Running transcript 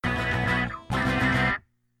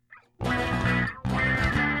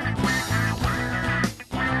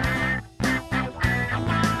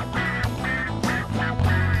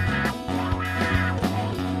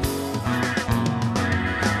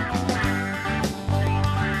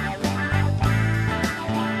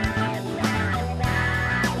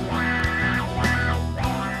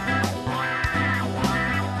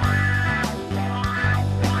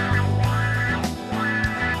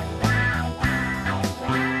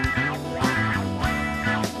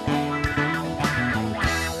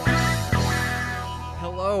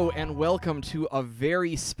welcome to a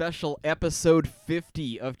very special episode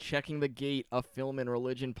 50 of Checking the Gate, a film and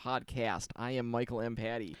religion podcast. I am Michael M.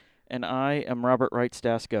 Patty. And I am Robert Wright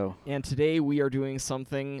Stasko. And today we are doing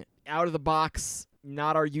something out of the box,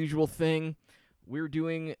 not our usual thing. We're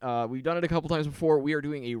doing, we've done it a couple times before, we are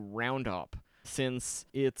doing a roundup since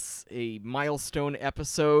it's a milestone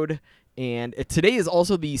episode. And today is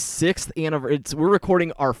also the 6th anniversary. We're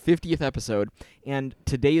recording our 50th episode, and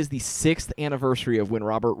today is the 6th anniversary of when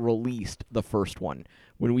Robert released the first one,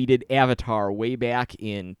 when we did Avatar way back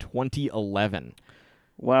in 2011.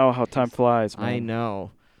 Wow, how time flies, man. I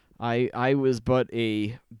know. I was but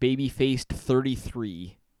a baby-faced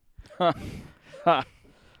 33.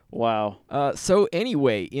 Wow. So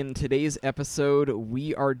anyway, in today's episode,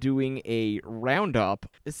 we are doing a roundup.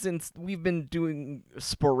 Since we've been doing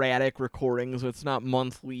sporadic recordings, it's not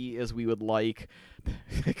monthly as we would like,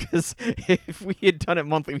 because if we had done it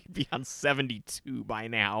monthly, we'd be on 72 by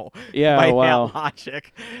now. Yeah, by wow. that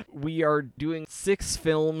logic. We are doing 6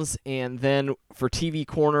 films, and then for TV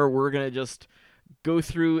Corner, we're going to just go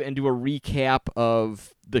through and do a recap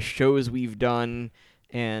of the shows we've done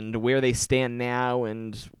and where they stand now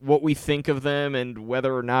and what we think of them and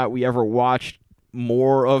whether or not we ever watched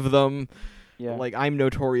more of them. Yeah. Like, I'm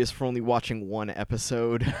notorious for only watching one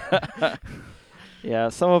episode. Yeah,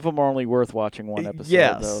 some of them are only worth watching one episode,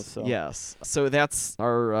 yes, though. So. Yes. So that's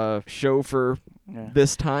our show for Yeah.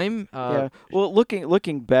 this time. Yeah. Well,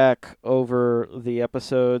 looking back over the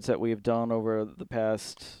episodes that we've done over the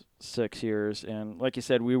past 6 years, and like you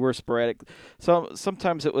said, we were sporadic.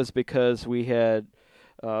 Sometimes it was because we had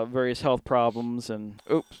various health problems, and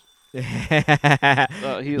oops,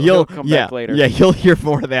 he'll come back later. Yeah, you'll hear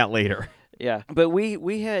more of that later. Yeah, but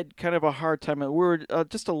we had kind of a hard time. We were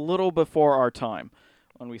just a little before our time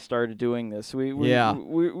when we started doing this.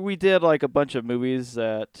 We did like a bunch of movies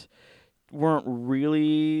that weren't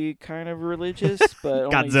really kind of religious,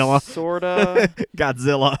 but Godzilla. only sorta.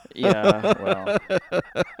 Godzilla. Yeah, well,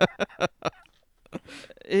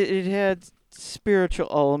 it had spiritual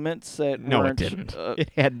elements that No, weren't. it didn't. It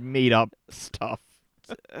had made up stuff.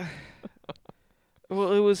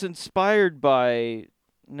 Well, it was inspired by.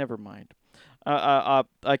 Never mind.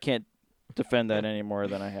 I can't defend that any more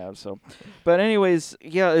than I have. So, but anyways,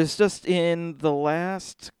 yeah, it's just in the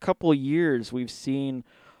last couple years we've seen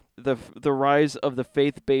the rise of the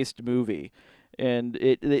faith-based movie, and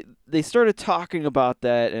they started talking about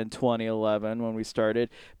that in 2011 when we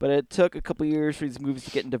started, but it took a couple years for these movies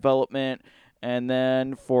to get in development. And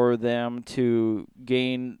then for them to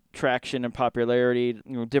gain traction and popularity,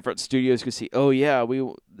 different studios could see, oh yeah,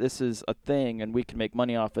 this is a thing, and we can make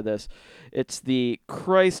money off of this. It's the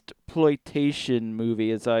Christploitation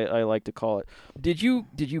movie, as I like to call it. Did you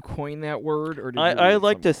coin that word, or did you I read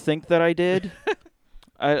like to think that I did.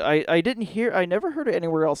 I didn't hear. I never heard it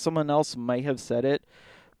anywhere else. Someone else might have said it,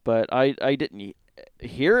 but I didn't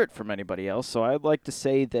hear it from anybody else, so I'd like to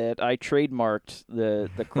say that I trademarked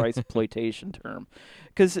the Christploitation term,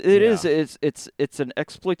 because it's an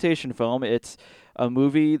exploitation film. It's a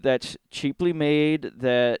movie that's cheaply made,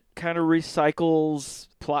 that kind of recycles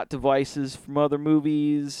plot devices from other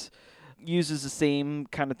movies, uses the same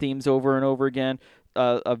kind of themes over and over again,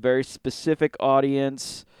 a very specific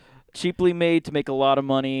audience, cheaply made to make a lot of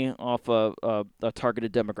money off a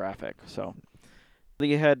targeted demographic. So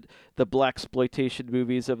you had the blaxploitation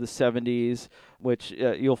movies of the 70s, which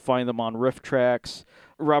you'll find them on riff tracks.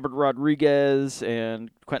 Robert Rodriguez and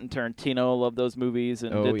Quentin Tarantino loved those movies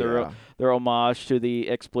and did their homage to the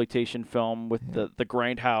exploitation film with the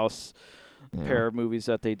Grindhouse pair of movies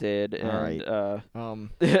that they did. And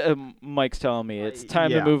Mike's telling me it's time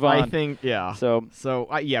to move on. I think So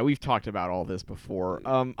we've talked about all this before.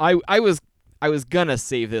 I was gonna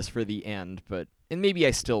save this for the end, and maybe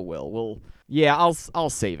I still will. I'll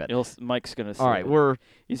save it. Mike's gonna save all right, it.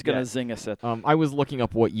 He's gonna zing us at. I was looking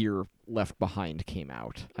up what year Left Behind came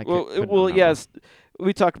out. Yes,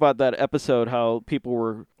 we talked about that episode, how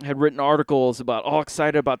people had written articles about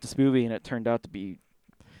excited about this movie, and it turned out to be.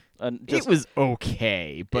 It was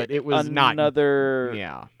okay, but it was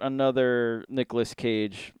another another Nicolas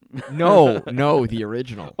Cage. No, the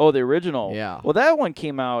original. Oh, the original. Yeah. Well, that one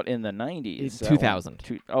came out in the 90s.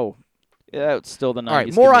 2000. Yeah, it's still the 90s. All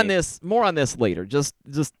right, more on this later. Just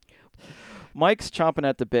Mike's chomping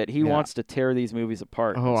at the bit. He wants to tear these movies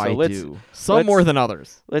apart. Oh, so I do. Some more than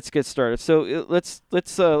others. Let's get started. So let's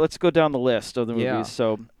go down the list of the movies. Yeah.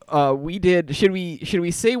 So we did. Should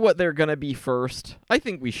we say what they're gonna be first? I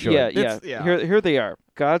think we should. Yeah. Here they are.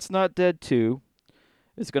 God's Not Dead 2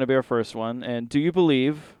 is going to be our first one, and Do You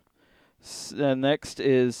Believe? Next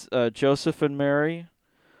is Joseph and Mary,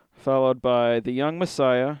 followed by The Young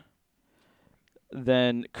Messiah,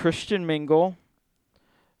 then Christian Mingle,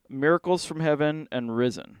 Miracles from Heaven, and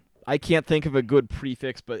Risen. I can't think of a good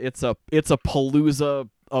prefix, but it's a palooza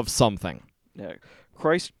of something. Yeah,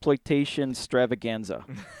 Christploitation Stravaganza.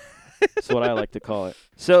 That's what I like to call it.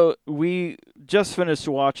 So we just finished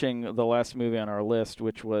watching the last movie on our list,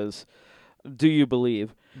 which was Do You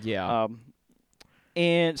Believe? Yeah.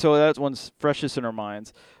 And so that one's freshest in our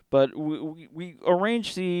minds. But we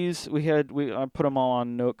arranged these. I put them all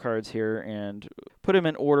on note cards here and put them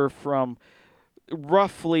in order from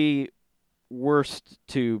roughly worst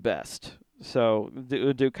to best. So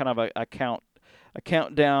do kind of a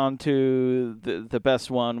countdown to the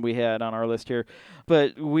best one we had on our list here.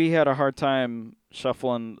 But we had a hard time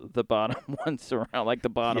shuffling the bottom ones around, like the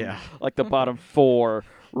bottom four.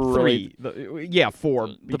 Really, 4.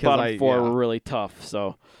 The bottom four were really tough.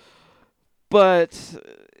 So, but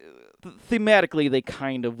thematically, they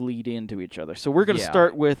kind of lead into each other. So we're going to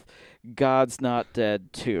start with God's Not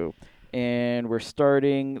Dead 2. And we're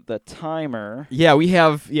starting the timer. Yeah,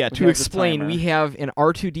 to explain, we have an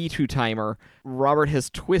R2-D2 timer. Robert has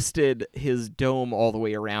twisted his dome all the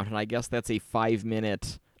way around, and I guess that's a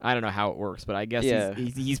 5-minute. I don't know how it works, but I guess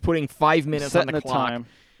he's putting 5 minutes on the clock. Time.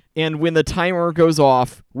 And when the timer goes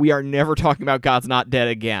off, we are never talking about God's Not Dead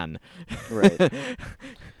again. Right.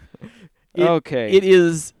 Okay. It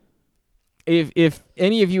is. If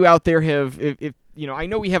any of you out there have, if I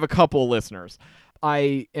know we have a couple listeners.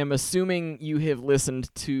 I am assuming you have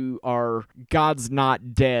listened to our God's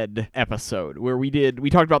Not Dead episode where we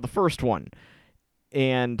talked about the first one.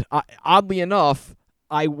 And oddly enough,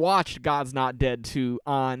 I watched God's Not Dead 2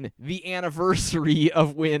 on the anniversary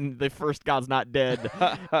of when the first God's Not Dead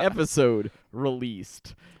episode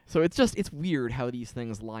released. So it's weird how these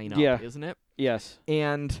things line up, isn't it? Yes.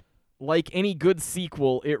 And like any good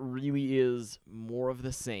sequel, it really is more of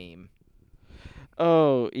the same.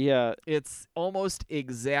 Oh, yeah. It's almost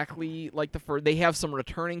exactly like the first. They have some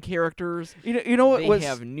returning characters. You know what they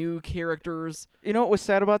have new characters. You know what was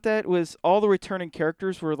sad about that was all the returning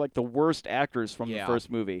characters were like the worst actors from the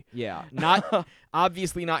first movie. Yeah.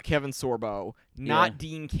 Obviously not Kevin Sorbo, not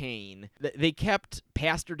Dean Cain. They kept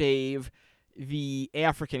Pastor Dave, the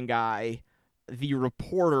African guy, the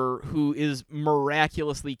reporter who is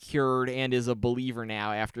miraculously cured and is a believer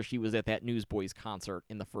now after she was at that Newsboys concert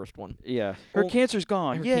in the first one. Yeah. Her cancer's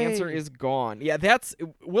gone. Her cancer is gone. Yeah,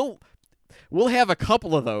 we'll have a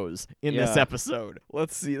couple of those in this episode.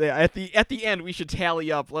 Let's see. At the end we should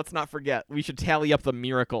tally up. Let's not forget. We should tally up the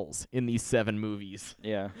miracles in these 7 movies.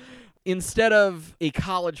 Yeah. Instead of a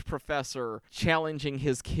college professor challenging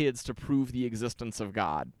his kids to prove the existence of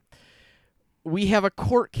God, we have a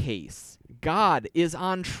court case. God is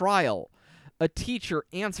on trial. A teacher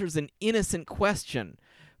answers an innocent question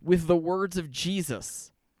with the words of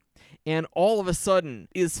Jesus, and all of a sudden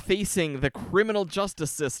is facing the criminal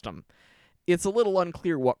justice system. It's a little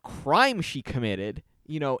unclear what crime she committed.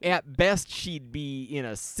 At best she'd be in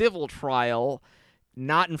a civil trial,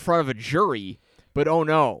 not in front of a jury, but oh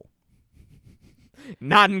no.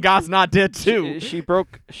 Not in God's Not Dead 2. She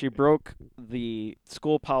broke the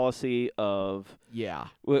school policy of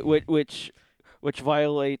which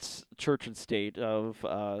violates church and state of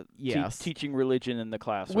teaching religion in the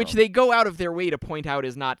classroom. Which they go out of their way to point out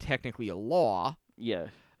is not technically a law. Yeah.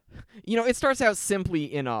 It starts out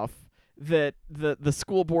simply enough that the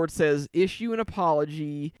school board says issue an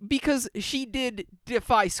apology because she did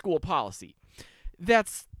defy school policy.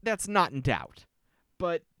 That's not in doubt.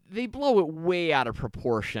 But they blow it way out of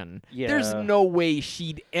proportion. Yeah. There's no way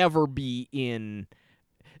she'd ever be in.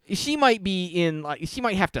 She might be in, she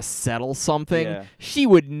might have to settle something. Yeah. She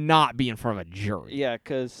would not be in front of a jury. Yeah,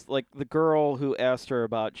 because, the girl who asked her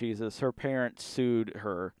about Jesus, her parents sued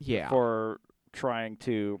her for trying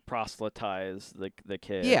to proselytize the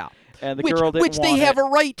kid. Yeah. And the girl didn't Which they have a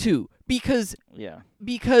right to, because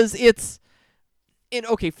it's... And,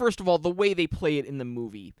 okay, first of all, the way they play it in the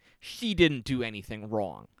movie, she didn't do anything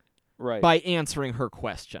wrong. Right. By answering her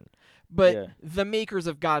question. But the makers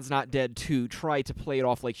of God's Not Dead 2 try to play it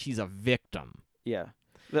off like she's a victim. Yeah.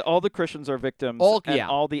 All the Christians are victims, and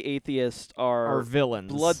all the atheists are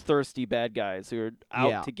villains. Bloodthirsty bad guys who are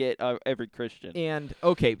out to get every Christian. And,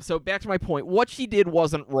 okay, so back to my point. What she did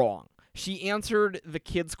wasn't wrong. She answered the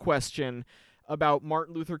kid's question about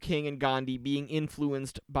Martin Luther King and Gandhi being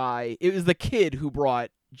influenced by... It was the kid who brought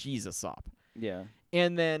Jesus up. Yeah.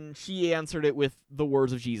 And then she answered it with the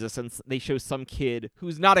words of Jesus, and they show some kid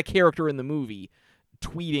who's not a character in the movie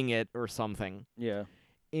tweeting it or something. Yeah.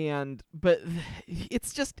 But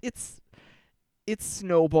it's just, it's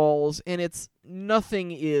snowballs, and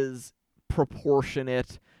nothing is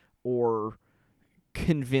proportionate or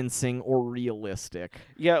convincing or realistic.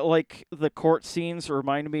 Yeah, like the court scenes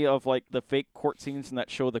remind me of like the fake court scenes in that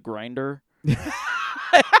show The Grinder. You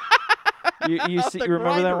The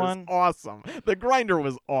remember that Grinder was one? awesome. The Grinder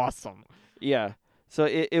was awesome. Yeah. So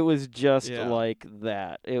it was just Yeah. like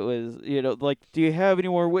that. It was, like, do you have any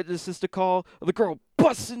more witnesses to call? The girl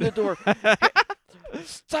busts in the door. "Hey,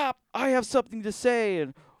 stop! I have something to say."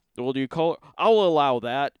 And, well, do you call her? I'll allow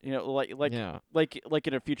that. Like Yeah. like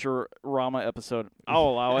in a Futurama episode. I'll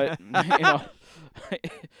allow it.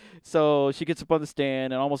 So she gets up on the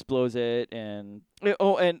stand and almost blows it. And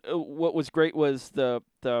what was great was the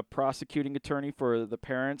prosecuting attorney for the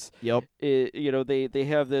parents. Yep. They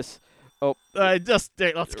have this. Oh,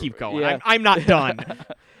 Let's keep going. Yeah. I'm not done.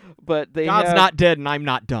 But God's have, not dead, and I'm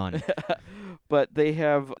not done. But they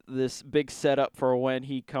have this big setup for when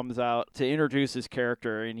he comes out to introduce his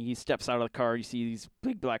character, and he steps out of the car. You see these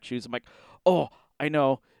big black shoes. I'm like, oh, I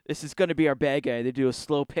know. This is going to be our bad guy. They do a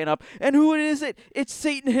slow pan up. And who is it? It's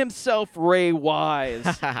Satan himself, Ray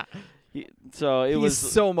Wise. So it He's was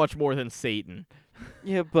so much more than Satan.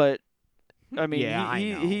 Yeah, but I mean, Yeah, I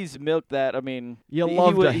know. he's milked that. I mean, You he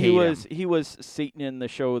love was, to hate him. He was Satan in the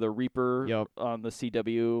show The Reaper Yep. on the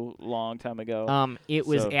CW long time ago. It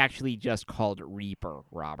was So- actually just called Reaper,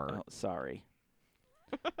 Robert. Oh, sorry.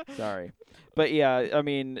 Sorry. But yeah, I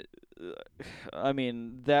mean,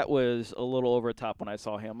 that was a little over the top when I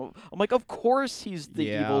saw him. I'm like, of course he's the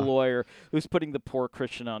Yeah. evil lawyer who's putting the poor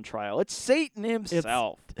Christian on trial. It's Satan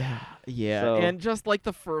himself. Yeah, So- and just like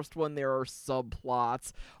the first one, there are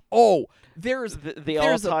subplots. Oh, there's They all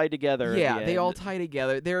there's a- tie together. at yeah, the they all end. tie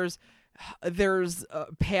together. There's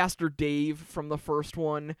Pastor Dave from the first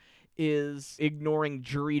one is ignoring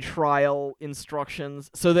jury trial instructions.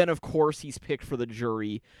 So then, of course, he's picked for the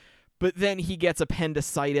jury. But then he gets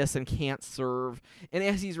appendicitis and can't serve. And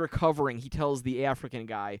as he's recovering, he tells the African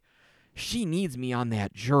guy, "She needs me on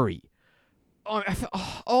that jury."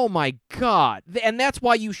 Oh my God. And that's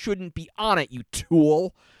why you shouldn't be on it, you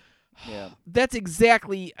tool. Yeah. That's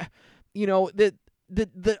exactly,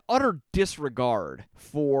 the utter disregard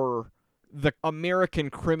for the American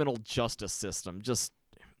criminal justice system just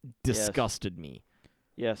disgusted me.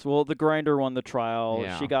 Yes. Well, the Grinder won the trial.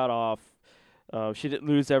 Yeah. She got off. She didn't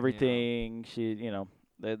lose everything. She,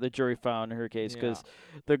 the jury found her case because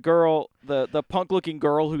the girl, the punk-looking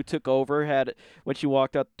girl who took over had, when she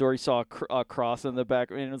walked out the door, he saw a cross in the back,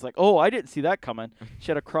 and it was like, oh, I didn't see that coming. She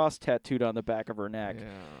had a cross tattooed on the back of her neck.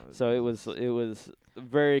 So it was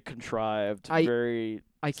very contrived, very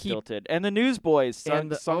I keep stilted. And the Newsboys sung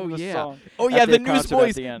the song. Oh at yeah, the the concert at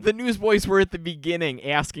Newsboys. the end. The Newsboys were at the beginning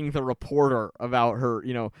asking the reporter about her.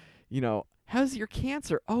 How's your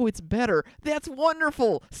cancer? Oh, it's better. That's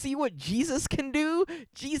wonderful. See what Jesus can do?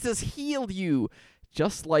 Jesus healed you,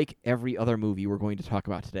 just like every other movie we're going to talk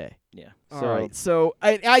about today. Yeah. All right. So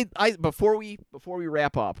I before we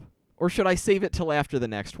wrap up, or should I save it till after the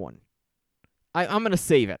next one? I'm gonna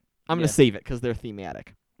save it. I'm gonna save it because they're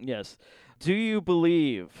thematic. Yes. Do you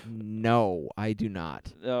believe? No, I do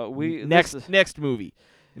not. This is- Next movie.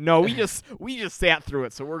 No, we just sat through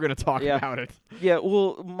it, so we're gonna talk Yeah. about it. Yeah.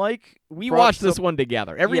 Well, Mike. We brought watched this some- one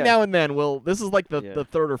together. Every Yeah. now and then this is like the Yeah.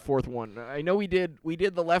 third or fourth one. I know we did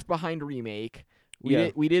the Left Behind remake.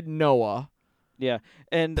 Yeah. We did Noah. Yeah.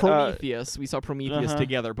 And Prometheus. We saw Prometheus uh-huh.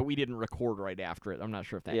 together, but we didn't record right after it. I'm not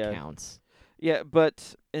sure if that Yeah. counts. yeah,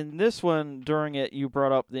 but in this one, during it, you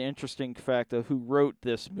brought up the interesting fact of who wrote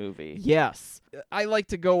this movie. Yes. I like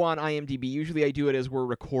to go on IMDb. Usually I do it as we're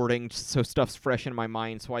recording, so stuff's fresh in my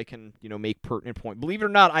mind so I can, make pertinent points. Believe it or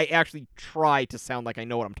not, I actually try to sound like I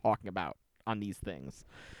know what I'm talking about on these things.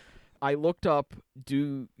 I looked up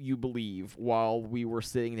Do You Believe while we were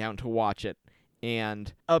sitting down to watch it,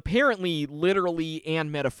 and apparently, literally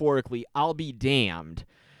and metaphorically, I'll be damned.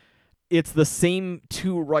 It's the same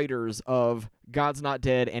two writers of God's Not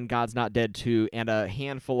Dead and God's Not Dead 2 and a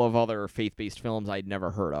handful of other faith-based films I'd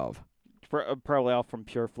never heard of. Probably all from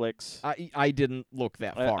Pureflix. I didn't look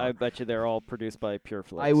that far. I bet you they're all produced by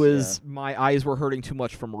Pureflix. My eyes were hurting too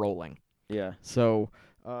much from rolling. Yeah. So,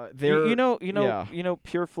 they're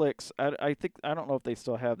Pureflix. I don't know if they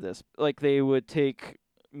still have this. Like they would take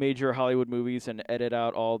major Hollywood movies and edit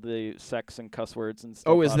out all the sex and cuss words and stuff.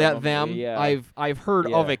 Oh, is out that of them? Yeah. I've heard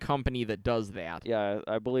of Yeah. a company that does that. Yeah,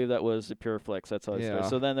 I believe that was the Pureflix. That's how it Yeah. started.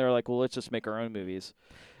 So then they're like, well, let's just make our own movies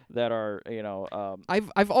that are,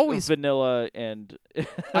 I've always vanilla and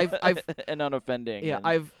I've and unoffending. yeah,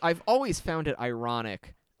 and, I've always found it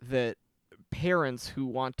ironic that parents who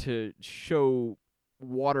want to show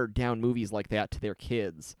watered down movies like that to their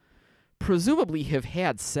kids presumably have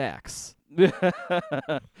had sex.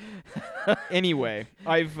 Anyway,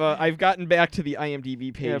 I've gotten back to the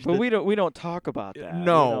IMDb page. Yeah, but we don't talk about that.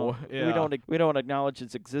 No, we don't acknowledge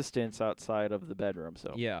its existence outside of the bedroom.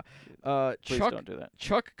 So yeah. please don't do that.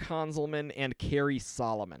 Chuck Konzelman and Carrie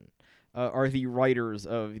Solomon are the writers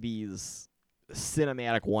of these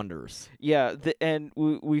cinematic wonders. Yeah, and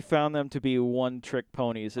we found them to be one-trick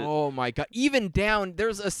ponies. Oh my god! Even down,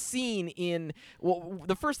 there's a scene in. Well,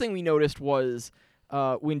 the first thing we noticed was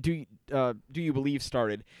when Do You Believe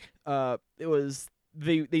started. It was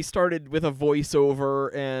they started with a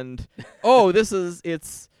voiceover and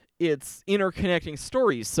it's interconnecting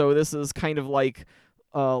stories. So this is kind of like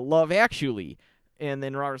Love Actually, and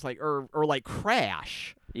then Robert's like or like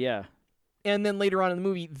Crash. Yeah. And then later on in the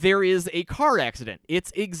movie, there is a car accident.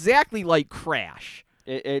 It's exactly like Crash.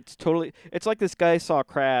 It's like this guy saw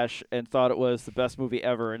Crash and thought it was the best movie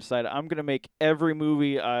ever and decided, I'm going to make every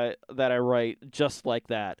movie that I write just like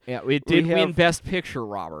that. Yeah, it did win Best Picture,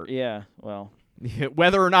 Robert. Yeah, well.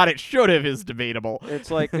 Whether or not it should have is debatable. It's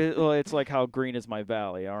like it's like How Green Is My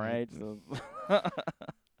Valley, all right?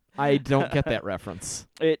 I don't get that reference.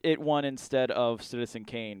 It won instead of Citizen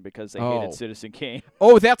Kane because they hated Citizen Kane.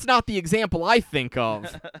 Oh, that's not the example I think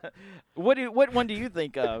of. What one do you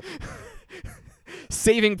think of?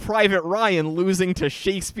 Saving Private Ryan losing to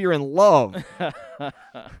Shakespeare in Love.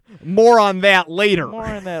 More on that later.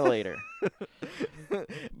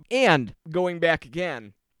 And going back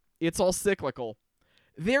again, it's all cyclical.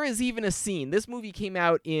 There is even a scene. This movie came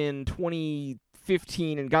out in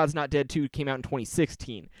 2015 and God's Not Dead 2 came out in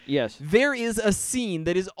 2016. Yes. There is a scene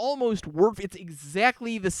that is almost it's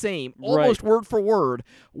exactly the same, almost word for word,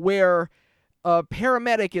 where a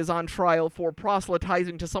paramedic is on trial for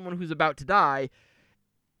proselytizing to someone who's about to die,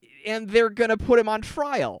 and they're going to put him on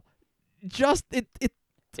trial. It's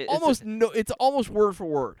almost word for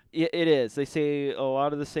word. It is. They say a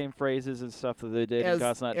lot of the same phrases and stuff that they did in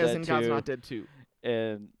God's Not Dead 2. As in God's Not Dead 2.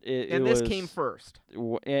 And this came first.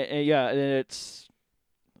 Yeah, and it's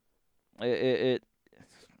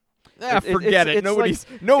forget it.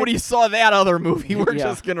 Nobody saw that other movie. We're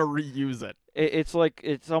just gonna reuse it.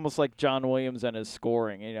 It's almost like John Williams and his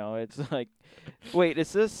scoring. You know, it's like, wait,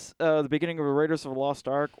 is this the beginning of the Raiders of the Lost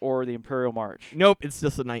Ark or the Imperial March? Nope, it's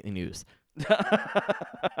just the nightly news.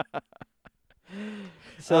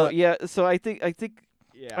 So I think.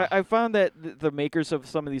 Yeah. I found that the makers of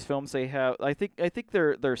some of these films, they have. I think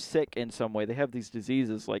they're sick in some way. They have these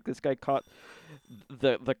diseases. Like this guy caught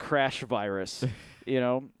the crash virus, you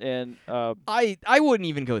know. And I wouldn't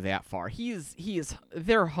even go that far.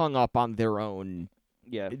 They're hung up on their own.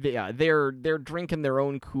 Yeah. They're drinking their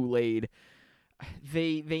own Kool-Aid.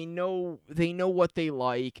 They know what they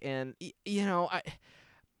like, and you know,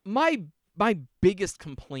 my biggest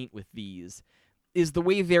complaint with these is the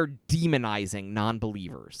way they're demonizing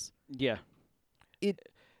non-believers. Yeah.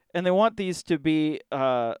 And they want these to be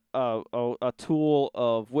a tool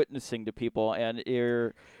of witnessing to people, and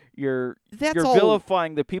you're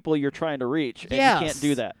vilifying the people you're trying to reach, and you can't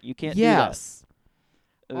do that. You can't do that.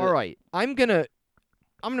 All right. I'm gonna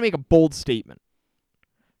make a bold statement.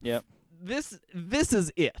 Yep. This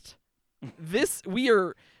is it. We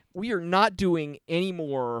are not doing any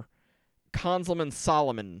more Konzelman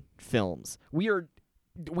Solomon films. We are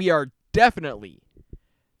definitely.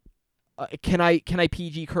 Can I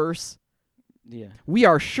PG curse? Yeah. We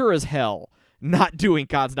are sure as hell not doing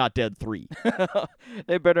God's Not Dead 3.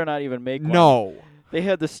 They better not even make one. No. They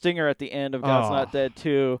had the stinger at the end of God's Not Dead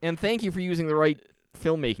 2. And thank you for using the right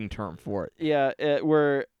filmmaking term for it. Yeah,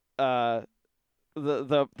 where the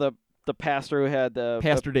pastor who had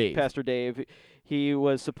Pastor Dave, he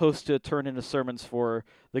was supposed to turn into sermons for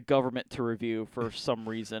the government to review for some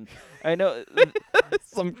reason. I know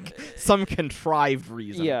some contrived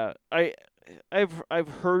reason. Yeah, I've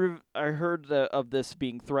heard of this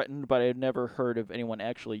being threatened, but I've never heard of anyone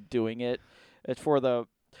actually doing it. It's for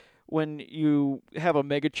when you have a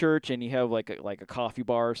mega church and you have like a coffee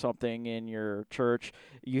bar or something in your church,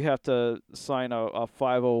 you have to sign a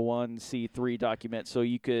 501c3 document so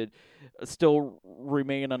you could still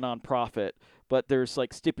remain a nonprofit. But there's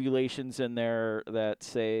like stipulations in there that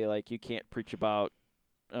say like you can't preach about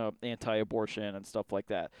anti-abortion and stuff like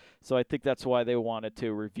that. So I think that's why they wanted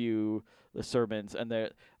to review the sermons, and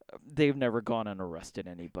they've never gone and arrested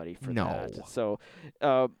anybody for that.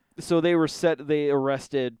 So they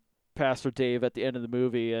arrested Pastor Dave at the end of the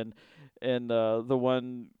movie, and the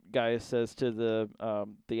one guy says to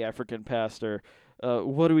the African pastor,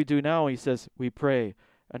 "What do we do now?" He says, "We pray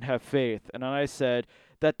and have faith." And I said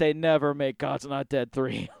that they never make God's Not Dead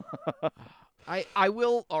 3. I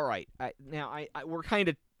will. All right. We're kind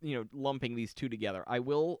of lumping these two together. I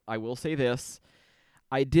will say this.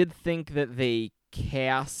 I did think that they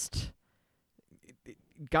cast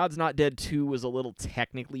God's Not Dead 2 was a little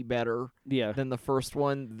technically better Yeah. than the first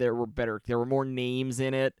one. There were more names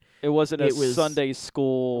in it. It wasn't It a was- Sunday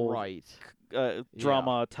school Right.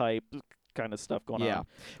 drama type kind of stuff going Yeah. on.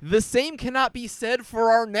 The same cannot be said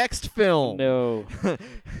for our next film. No.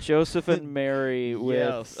 Joseph and Mary with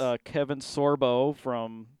Yes. Kevin Sorbo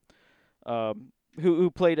from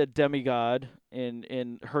who played a demigod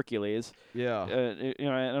in Hercules. Yeah.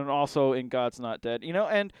 And also in God's Not Dead.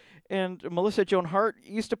 And Melissa Joan Hart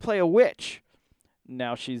used to play a witch.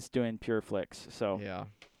 Now she's doing pure flicks. So Yeah.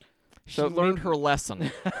 She So learned her lesson.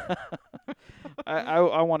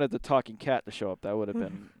 I wanted the talking cat to show up. That would have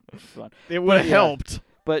been fun. It would have Yeah. helped.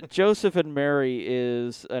 But Joseph and Mary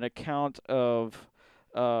is an account of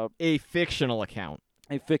A fictional account.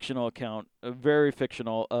 a fictional account, a very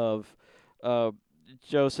fictional of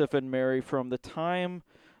Joseph and Mary from the time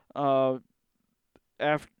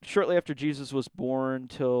shortly after Jesus was born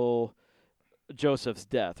till Joseph's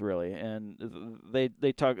death, really. And they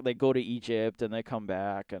go to Egypt and they come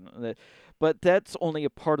back, but that's only a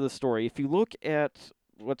part of the story. If you look at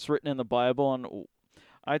what's written in the Bible, and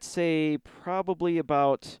I'd say probably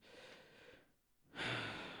about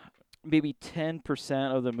maybe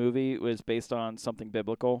 10% of the movie was based on something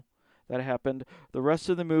biblical that happened. The rest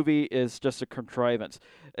of the movie is just a contrivance.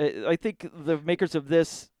 I think the makers of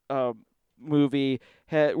this movie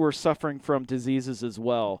were suffering from diseases as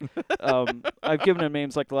well. I've given them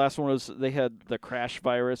names. Like the last one was they had the crash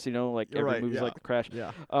virus. Like every Right, movie's yeah. like the crash.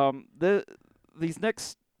 Yeah. These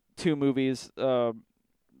next two movies,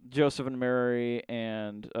 Joseph and Mary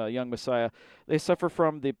and Young Messiah, they suffer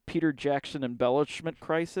from the Peter Jackson embellishment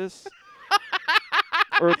crisis.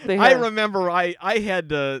 Or they I have, remember I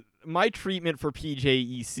had my treatment for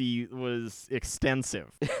PJEC was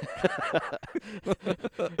extensive.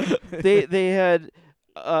 they had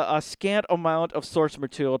a scant amount of source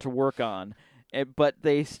material to work on, but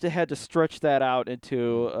they had to stretch that out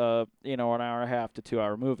into an hour and a half to 2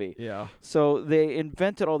 hour movie. Yeah. So they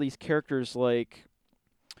invented all these characters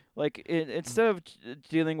instead of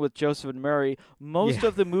dealing with Joseph and Mary, most Yeah.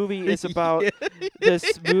 of the movie is about this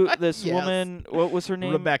Yes. woman. What was her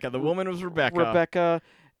name? Rebecca. The woman was Rebecca. Rebecca.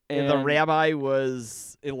 And the rabbi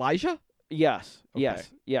was Elijah? Yes. Okay.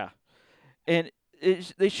 Yes. Yeah. And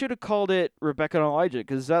they should have called it Rebecca and Elijah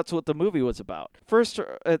because that's what the movie was about. First,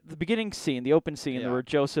 at the beginning scene, the open scene, Yeah. where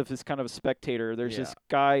Joseph is kind of a spectator, there's Yeah. this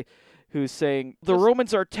guy who's saying, the Just-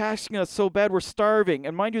 Romans are taxing us so bad we're starving.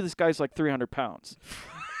 And mind you, this guy's like 300 pounds.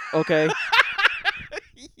 Okay?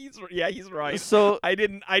 He's right. So I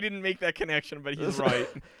didn't make that connection, but he's right.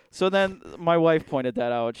 So then my wife pointed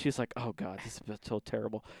that out. She's like, oh, God, this is so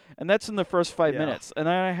terrible. And that's in the first 5 Yeah. minutes. And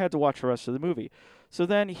then I had to watch the rest of the movie. So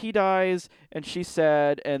then he dies, and she's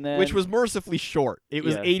sad, and then... Which was mercifully short. It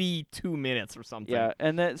was Yeah. 82 minutes or something. Yeah,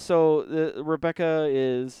 and then so Rebecca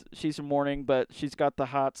she's in mourning, but she's got the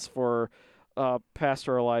hots for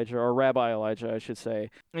Pastor Elijah, or Rabbi Elijah, I should say.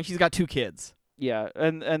 And she's got 2 kids. Yeah,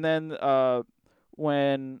 and then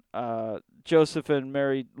when Joseph and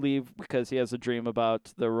Mary leave because he has a dream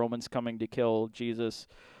about the Romans coming to kill Jesus,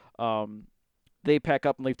 they pack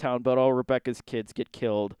up and leave town, but all Rebecca's kids get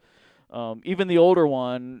killed. Even the older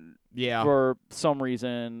one, Yeah. for some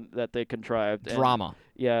reason that they contrived. Drama.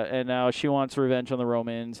 Yeah, and now she wants revenge on the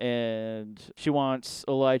Romans, and she wants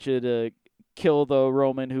Elijah to kill the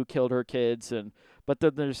Roman who killed her kids, but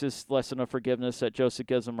then there's this lesson of forgiveness that Joseph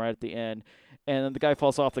gives him right at the end, and then the guy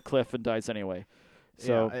falls off the cliff and dies anyway.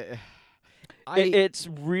 So yeah, it's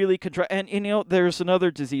really and there's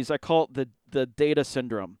another disease. I call it the data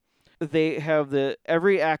syndrome. They have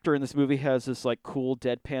every actor in this movie has this like cool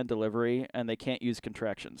deadpan delivery, and they can't use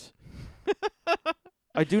contractions.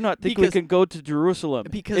 I do not think we Because- can go to Jerusalem.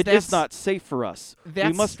 because it is that's- not safe for us. We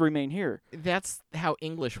that's- must remain here. That's how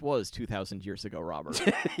English was 2,000 years ago, Robert.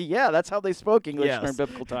 Yeah, that's how they spoke English Yes. during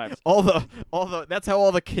biblical times. That's how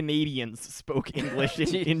all the Canadians spoke English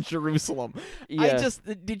in Jerusalem. Yeah.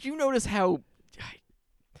 Did you notice how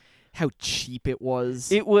cheap it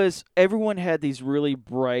was? It was everyone had these really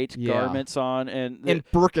bright Yeah. garments on, and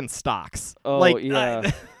Birkenstocks. Oh,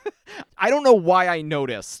 yeah. I don't know why I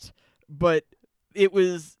noticed, but it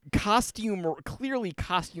was clearly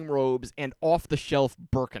costume robes and off-the-shelf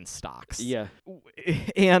Birkenstocks. yeah.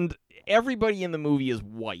 And everybody in the movie is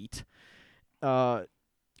white.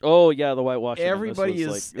 Oh yeah, the whitewashing. Everybody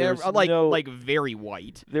was is there was no, like very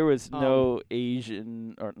white. there was no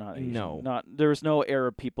Asian or not Asian. No. There was no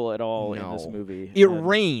Arab people at all in this No. movie. It And-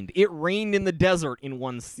 rained. It rained in the desert in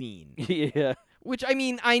one scene. Yeah. Which I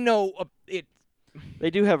mean, I know it. They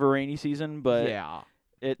do have a rainy season, but Yeah.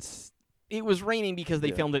 It was raining because they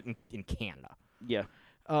Yeah. filmed it in Canada. Yeah.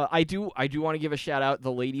 I do want to give a shout out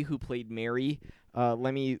the lady who played Mary.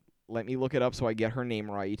 Let me look it up so I get her name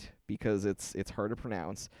right because it's hard to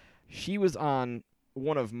pronounce. She was on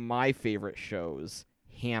one of my favorite shows,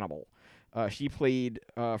 Hannibal. She played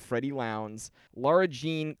Freddie Lowndes, Laura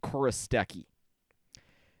Jean Korostecki,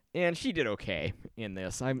 and she did okay in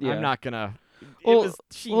this. I'm not gonna.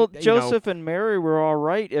 Joseph and Mary were all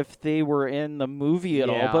right if they were in the movie at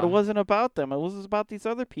all, but it wasn't about them. It was about these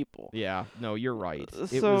other people. Yeah, no, you're right. It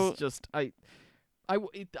So- was just I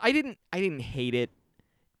didn't hate it.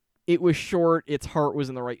 It was short. Its heart was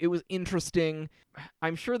in the right. It was interesting.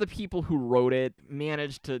 I'm sure the people who wrote it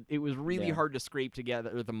managed to. It was really Yeah. hard to scrape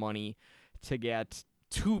together the money to get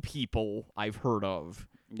two people I've heard of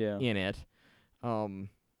Yeah. in it.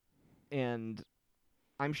 And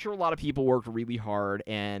I'm sure a lot of people worked really hard,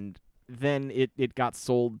 and then it got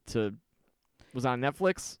sold to. Was it on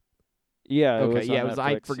Netflix? Yeah. Okay, It was on it was.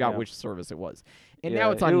 I Netflix, forgot yeah. which service it was, and Yeah,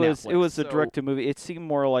 now it's on Netflix. It was a so- direct to movie. It seemed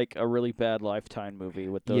more like a really bad Lifetime movie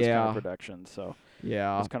with those kind Yeah. of productions. So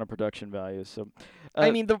Yeah, those kind of production values. So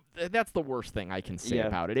I mean, that's the worst thing I can say Yeah.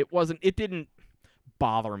 about it. It didn't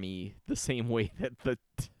bother me the same way that the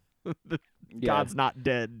yeah. God's Not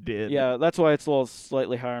Dead did. Yeah, that's why it's a little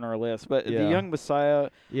slightly higher on our list. But Yeah. The Young Messiah,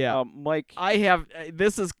 Yeah. Mike. I have.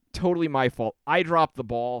 This is totally my fault. I dropped the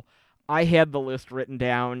ball. I had the list written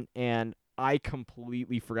down, and I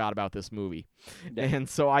completely forgot about this movie, Yeah. and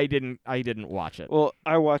so I didn't watch it. Well,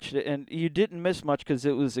 I watched it, and you didn't miss much because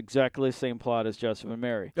it was exactly the same plot as Joseph and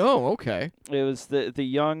Mary. Oh, okay. It was the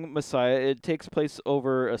Young Messiah. It takes place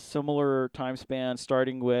over a similar time span,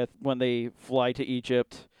 starting with when they fly to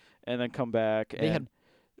Egypt and then come back. They and,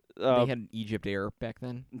 They had Egypt Air back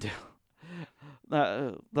then.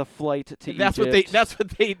 the flight to That's Egypt. what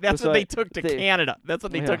they took to they- Canada. That's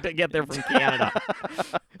what they Yeah. took to get there from Canada.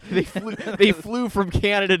 They flew from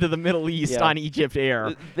Canada to the Middle East Yeah. on Egypt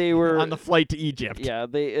Air They were on the flight to Egypt. Yeah,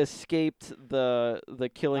 they escaped the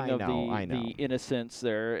killing I of know. the innocents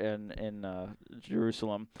there in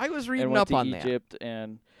Jerusalem. I was and reading went up to on that. Egypt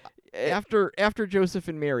and After Joseph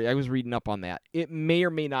and Mary, I was reading up on that. It may or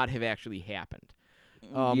may not have actually happened.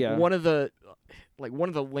 yeah. One of the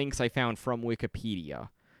links I found from Wikipedia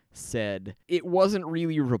said it wasn't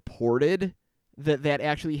really reported that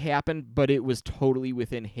actually happened, but it was totally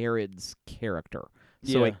within Herod's character,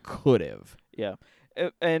 so Yeah. it could have. Yeah.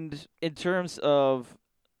 And in terms of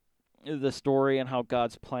the story and how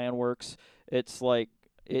God's plan works, it's like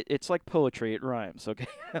it's like poetry. It rhymes. Okay.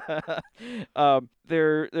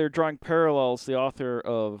 They're drawing parallels. The author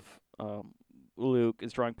of Luke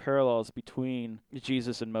is drawing parallels between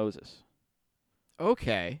Jesus and Moses.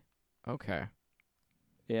 Okay.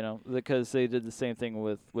 You know, because they did the same thing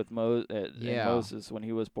with Yeah. Moses when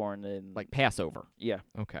he was born in Like Passover. yeah.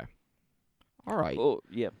 Okay. All right. Oh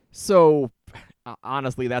yeah. So,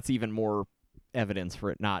 honestly, that's even more evidence for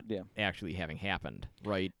it not Yeah. actually having happened,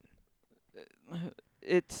 right?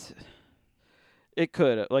 It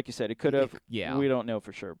could, like you said, it could have. Yeah. We don't know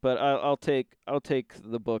for sure, but I'll take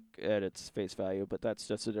the book at its face value. But that's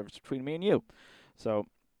just the difference between me and you. So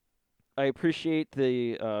I appreciate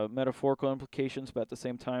the metaphorical implications, but at the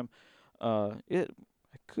same time, it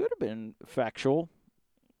could have been factual.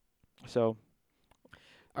 So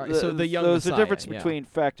All right, so the young there's Messiah, a difference yeah. between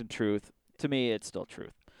fact and truth. To me, it's still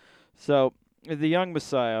truth. So the young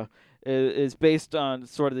Messiah is based on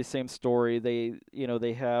sort of the same story.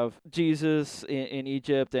 They have Jesus in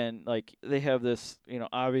Egypt, and like they have this,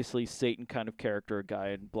 obviously Satan kind of character, a guy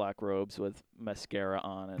in black robes with mascara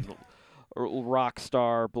on and rock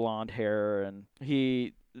star blonde hair, and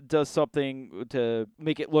he does something to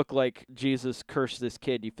make it look like Jesus cursed this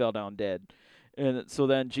kid. He fell down dead. And so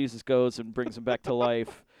then Jesus goes and brings him back to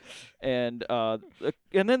life, and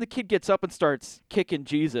then the kid gets up and starts kicking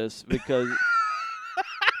Jesus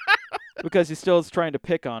because he still is trying to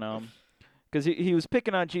pick on him, because he was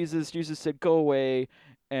picking on Jesus. Jesus said, "Go away,"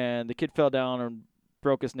 and the kid fell down and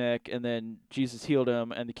broke his neck, and then Jesus healed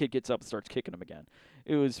him, and the kid gets up and starts kicking him again.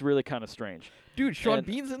 It was really kind of strange. Dude, Sean And-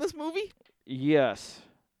 Bean's in this movie? Yes,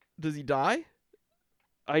 Does he die?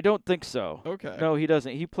 I don't think so. Okay. No, he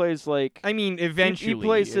doesn't. He plays like I mean, he eventually.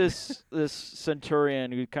 plays this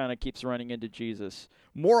centurion who kind of keeps running into Jesus.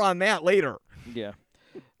 More on that later. Yeah,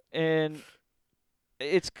 and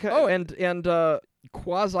it's Oh, and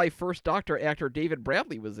quasi first Doctor actor David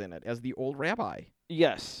Bradley was in it as the old rabbi.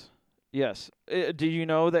 yes. Do you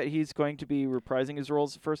know that he's going to be reprising his role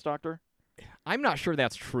as the First Doctor? I'm not sure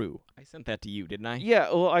that's true. I sent that to you, didn't I? Yeah,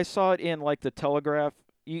 well, I saw it in like the Telegraph.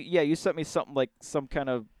 You sent me something like some kind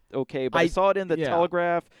of but I saw it in the yeah.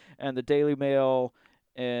 Telegraph and the Daily Mail,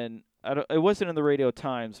 and It wasn't in the Radio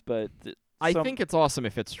Times, but I think it's awesome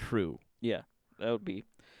if it's true. yeah, that would be.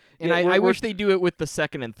 And Yeah, I wish they do it with the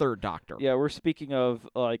second and third Doctor. Yeah, we're speaking of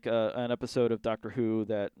like an episode of Doctor Who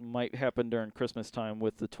that might happen during Christmas time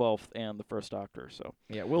with the 12th and the first Doctor. So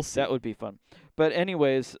Yeah, we'll see. that would be fun. But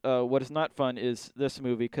anyways, what is not fun is this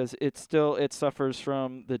movie because it suffers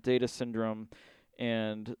from the Data syndrome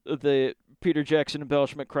and the Peter Jackson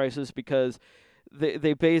embellishment crisis because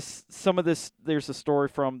they base some of this. There's a story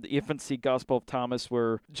from the infancy Gospel of Thomas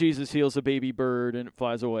where Jesus heals a baby bird and it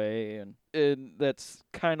flies away, and that's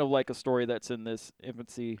kind of like a story that's in this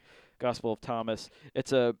infancy Gospel of Thomas.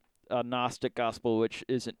 It's a Gnostic gospel which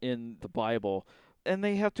isn't in the Bible, and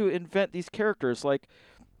they have to invent these characters like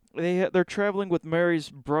they're traveling with Mary's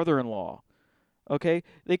brother-in-law. Okay,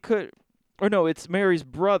 they could, or no, it's Mary's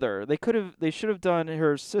brother. They should have done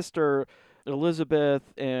her sister Elizabeth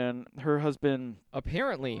and her husband.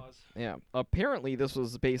 Apparently this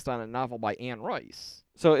was based on a novel by Anne Rice.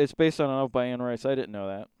 So it's based on a novel by Anne Rice. I didn't know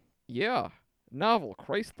that. Yeah, novel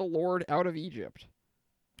Christ the Lord out of Egypt.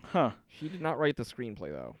 Huh. She did not write the screenplay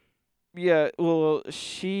though. Yeah, well,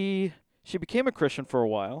 she became a Christian for a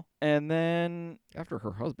while, and then After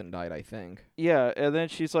her husband died, I think. yeah, and then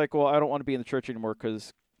she's like, "Well, I don't want to be in the church anymore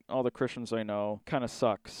because all the Christians I know kind of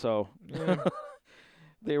suck." So Yeah.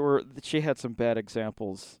 she had some bad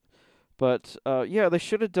examples. But yeah, they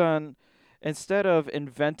should have done, instead of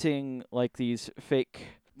inventing like these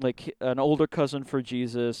fake, like an older cousin for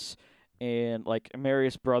Jesus and like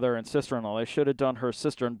Mary's brother and sister-in-law, they should have done her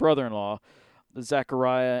sister and brother-in-law,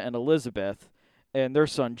 Zachariah and Elizabeth, and their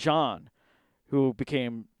son John, who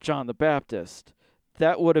became John the Baptist.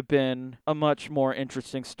 That would have been a much more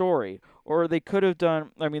interesting story. Or they could have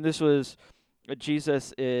done, I mean,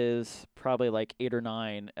 Jesus is probably like 8 or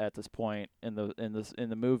 9 at this point in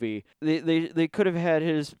the movie. They could have had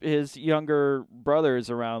his younger brothers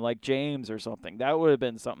around, like James or something. That would have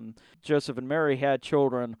been something. Joseph and Mary had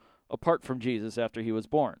children apart from Jesus after he was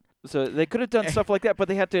born. So they could have done stuff like that, but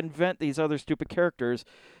they had to invent these other stupid characters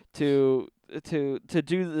to do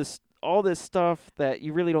all this stuff that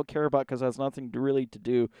you really don't care about because it has nothing really to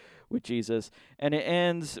do with Jesus. And it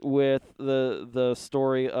ends with the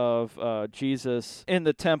story of Jesus in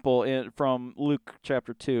the temple from Luke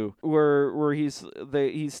chapter 2, where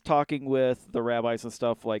he's talking with the rabbis and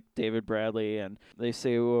stuff like David Bradley, and they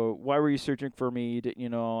say, well, "Why were you searching for me? Didn't you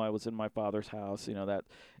know I was in my Father's house?" You know that,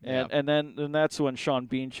 and then that's when Sean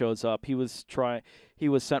Bean shows up. He was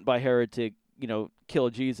sent by Herod to kill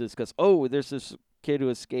Jesus because there's this kid who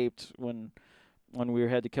escaped when we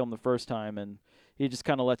had to kill him the first time, and he just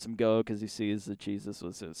kind of lets him go because he sees that Jesus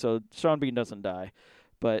was it. So Sean Bean doesn't die,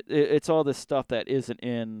 but it's all this stuff that isn't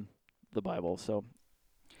in the Bible. So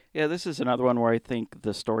yeah, this is another one where I think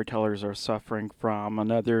the storytellers are suffering from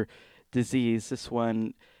another disease. This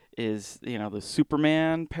one is the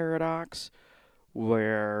Superman paradox,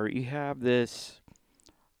 where you have this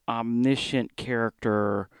omniscient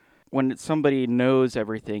character. When somebody knows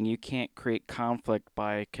everything, you can't create conflict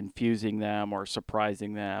by confusing them or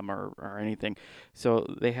surprising them or anything. So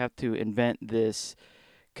they have to invent this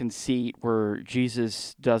conceit where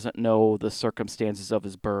Jesus doesn't know the circumstances of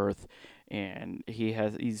his birth, and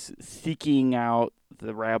he's seeking out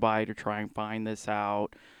the rabbi to try and find this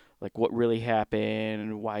out, like what really happened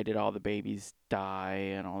and why did all the babies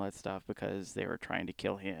die and all that stuff, because they were trying to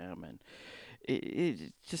kill him, and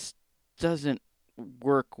it just doesn't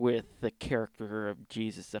work with the character of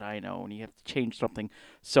Jesus that I know, and you have to change something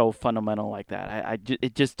so fundamental like that.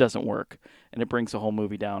 It just doesn't work, and it brings the whole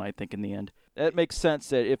movie down, I think, in the end. It makes sense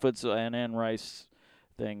that if it's an Anne Rice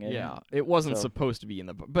thing. Yeah, it wasn't supposed to be in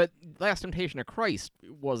the... But Last Temptation of Christ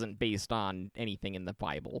wasn't based on anything in the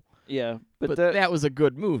Bible. Yeah, but that was a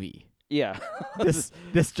good movie. Yeah. This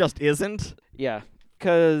just isn't? Yeah,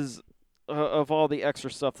 because of all the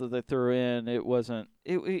extra stuff that they threw in, it wasn't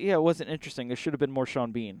interesting. There should have been more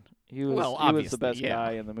Sean Bean. He was the best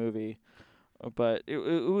guy in the movie. But it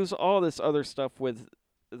was all this other stuff with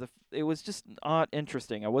it was just not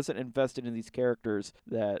interesting. I wasn't invested in these characters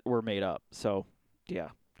that were made up. So,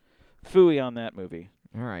 yeah. Phooey on that movie.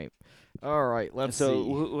 All right, let's see.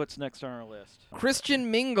 So, what's next on our list? Christian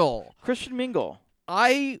Mingle.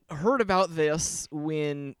 I heard about this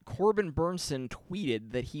when Corbin Burnson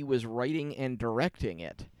tweeted that he was writing and directing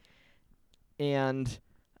it. And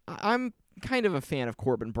I'm kind of a fan of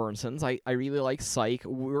Corbin Burnson's. I really like Psych.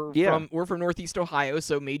 We're from Northeast Ohio,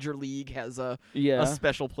 so Major League has a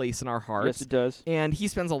special place in our hearts. Yes, it does. And he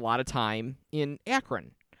spends a lot of time in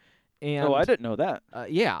Akron. And, I didn't know that.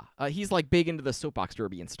 He's like big into the soapbox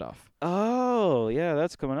derby and stuff. Oh, yeah,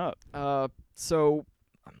 that's coming up. So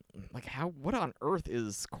like, what on earth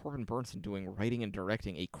is Corbin Burnson doing writing and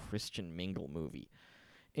directing a Christian Mingle movie?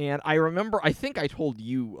 And I remember, I think I told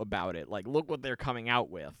you about it. Like, look what they're coming out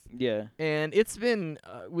with. Yeah. And it's been,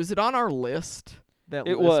 was it on our list? That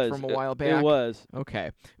It list was from a while back? It was.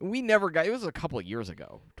 Okay. We never got, it was a couple of years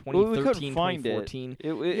ago. We 2013, couldn't find 2014.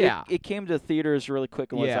 it. It came to theaters really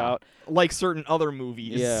quick and was out. Like certain other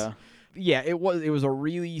movies. Yeah. Yeah, it was a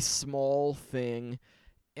really small thing.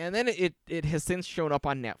 And then it has since shown up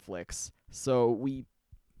on Netflix. So we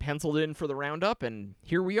penciled in for the roundup, and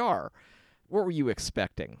here we are. What were you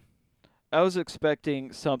expecting? I was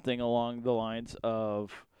expecting something along the lines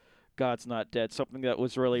of God's Not Dead, something that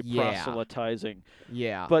was really proselytizing.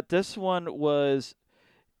 Yeah. But this one was,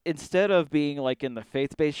 instead of being like in the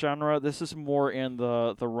faith-based genre, this is more in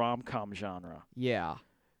the rom-com genre. Yeah.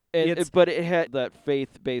 But it had that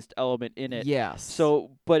faith-based element in it. Yes.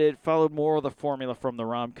 So, but it followed more of the formula from the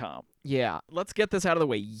rom-com. Yeah. Let's get this out of the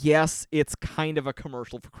way. Yes, it's kind of a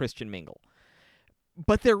commercial for Christian Mingle.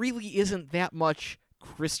 But there really isn't that much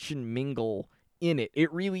Christian Mingle in it.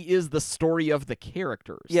 It really is the story of the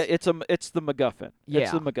characters. Yeah, it's the MacGuffin. Yeah.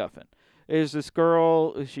 It's the MacGuffin. There's this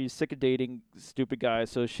girl, she's sick of dating stupid guys,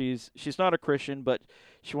 so she's not a Christian, but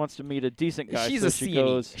she wants to meet a decent guy. She's so a she C&E.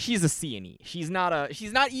 goes. She's a C&E. She's not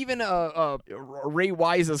even a Ray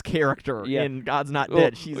Wise's character in God's Not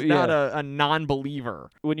Dead. She's not a non-believer.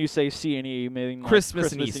 When you say C&E, you mean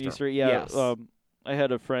Christmas and Easter. Yeah. Yes. I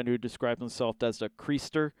had a friend who described himself as a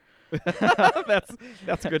creaster.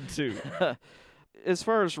 That's good too. As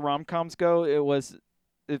far as rom-coms go,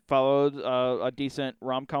 it followed a decent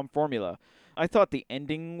rom-com formula. I thought the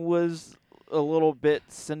ending was a little bit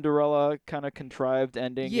Cinderella kind of contrived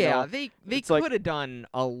ending. Yeah, you know? they could have done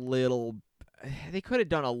a little. They could have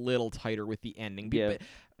done a little tighter with the ending. Yeah.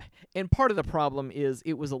 And part of the problem is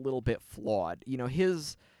it was a little bit flawed. You know,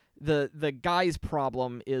 the guy's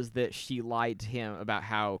problem is that she lied to him about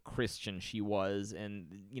how Christian she was, and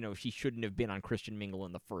you know she shouldn't have been on Christian Mingle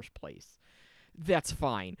in the first place. That's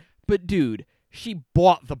fine, but dude, she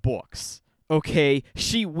bought the books. Okay,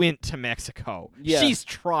 she went to Mexico. Yeah. She's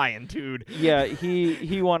trying, dude. Yeah,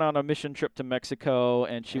 he went on a mission trip to Mexico,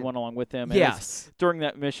 and she went along with him. And Yes. during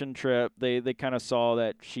that mission trip, they kind of saw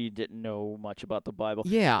that she didn't know much about the Bible.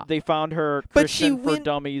 Yeah. They found her But she Christian for went-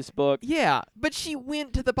 Dummies book. Yeah, but she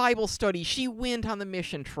went to the Bible study. She went on the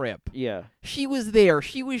mission trip. Yeah. She was there.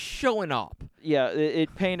 She was showing up. Yeah,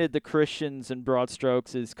 it painted the Christians in broad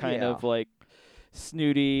strokes as kind of like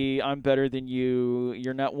snooty, I'm better than you,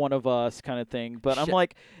 you're not one of us kind of thing. But I'm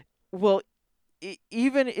like, well,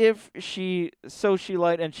 even if she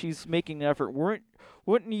lied and she's making an effort,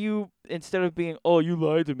 wouldn't you, instead of being, oh, you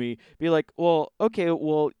lied to me, be like, well, okay,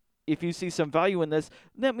 well, if you see some value in this,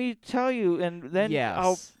 let me tell you, and then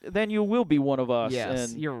then you will be one of us.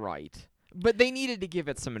 Yes, and you're right. But they needed to give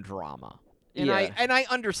it some drama. And Yeah. I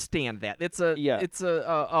understand that. It's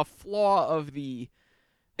a flaw of the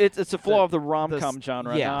It's a flaw of the rom-com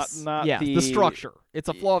genre, not the structure. It's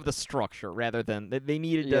a flaw of the structure rather than they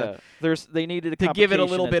needed they needed to give it a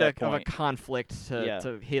little bit of of a conflict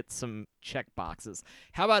to hit some check boxes.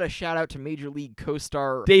 How about a shout out to Major League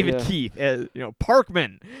co-star David Keith as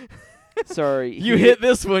Parkman? Sorry, you hit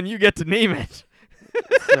this one, you get to name it.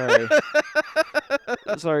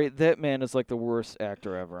 Sorry, that man is like the worst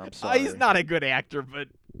actor ever. I'm sorry. He's not a good actor, but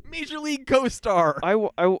Major League co-star.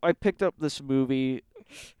 I picked up this movie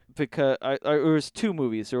because there was two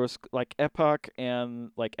movies. There was like Epoch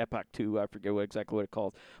and like Epoch 2. I forget exactly what it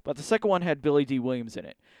called. But the second one had Billy D. Williams in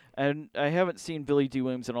it. And I haven't seen Billy D.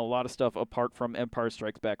 Williams in a lot of stuff apart from Empire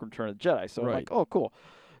Strikes Back, Return of the Jedi. So I'm like, oh, cool.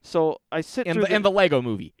 So I sit through and the Lego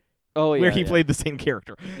movie. Oh, yeah. Where he played the same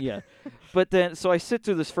character. Yeah. But then, so I sit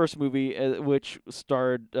through this first movie, which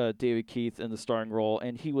starred David Keith in the starring role,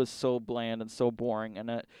 and he was so bland and so boring. And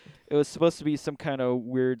it was supposed to be some kind of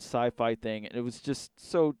weird sci-fi thing, and it was just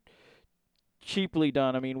so cheaply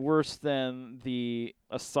done. I mean, worse than the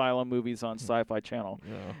Asylum movies on Sci-Fi Channel.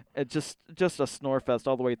 Yeah. It just a snore fest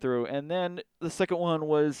all the way through. And then the second one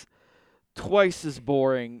was twice as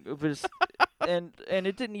boring. It was, and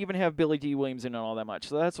it didn't even have Billy D. Williams in it all that much.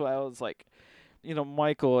 So that's why I was like,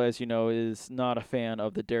 Michael, as you know, is not a fan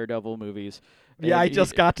of the Daredevil movies. Yeah, And I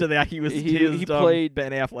just got to that. He played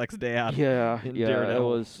Ben Affleck's dad. Yeah, in yeah,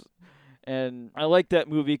 Daredevil. it was. And I like that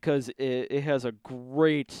movie because it has a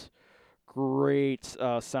great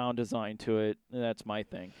sound design to it. And that's my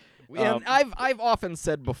thing. And I've often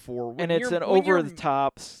said before, and it's an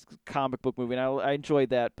over-the-top comic book movie, and I enjoyed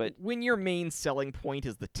that. But when your main selling point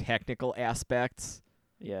is the technical aspects,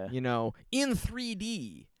 yeah, in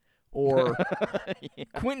 3D, or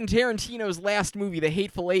Quentin Tarantino's last movie, The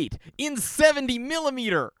Hateful Eight, in 70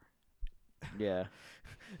 millimeter. Yeah.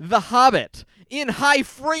 The Hobbit in high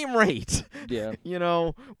frame rate. Yeah. You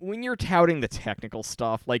know, when you're touting the technical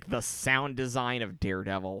stuff, like the sound design of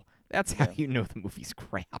Daredevil, that's how Yeah. you know the movie's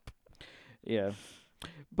crap. Yeah.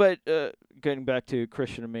 But getting back to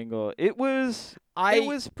Christian and Mingle, it was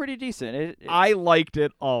pretty decent. I liked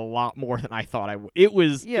it a lot more than I thought I would. It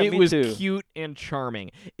was Yeah, me was too. cute and charming.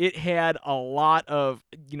 It had a lot of,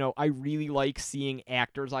 I really like seeing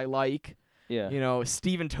actors I like. yeah.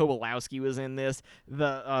 Stephen Tobolowsky was in this.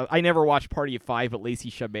 I never watched Party of Five, but Lacey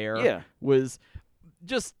Chabert Yeah. was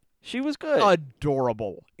just She was good.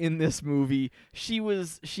 adorable in this movie. She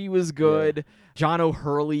was good. John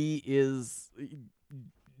O'Hurley is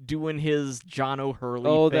doing his John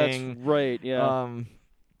O'Hurley thing. That's right. Yeah.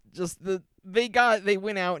 Just they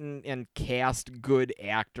went out and cast good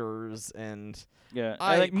actors, and yeah.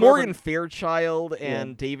 I think Morgan Fairchild and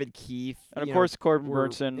Yeah. David Keith, and of course Corbin were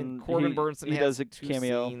Burnson. and Corbin Burnson he has does a 2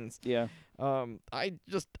 cameo. scenes. Yeah.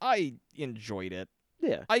 I enjoyed it.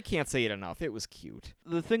 Yeah. I can't say it enough. It was cute.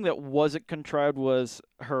 The thing that wasn't contrived was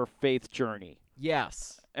her faith journey.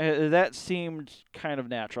 Yes. That seemed kind of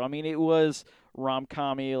natural. I mean, it was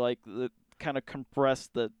rom-com-y, like kind of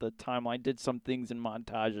compressed the timeline, did some things in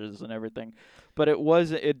montages and everything, but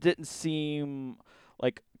it didn't seem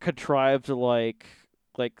like contrived like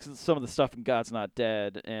some of the stuff in God's Not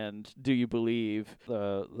Dead and Do You Believe,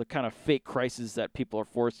 the kind of fake crisis that people are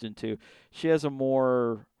forced into. She has a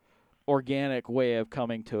more organic way of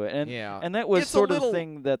coming to it, and that was It's sort of the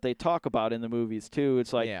thing that they talk about in the movies too.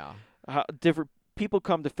 It's like how different people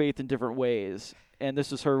come to faith in different ways, and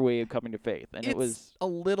this is her way of coming to faith. And it's it was a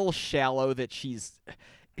little shallow that she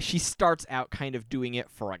starts out kind of doing it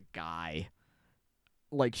for a guy.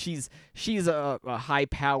 Like she's a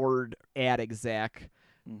high-powered ad exec,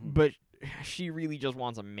 but she really just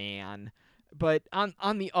wants a man. But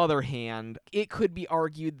on the other hand, it could be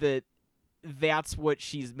argued that that's what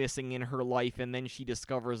she's missing in her life, and then she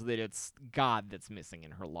discovers that it's God that's missing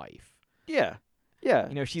in her life. yeah.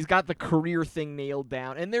 She's got the career thing nailed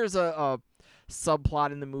down, and there's a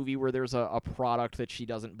subplot in the movie where there's a product that she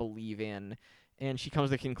doesn't believe in, and she comes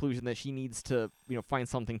to the conclusion that she needs to find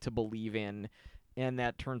something to believe in, and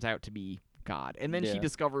that turns out to be God. And then she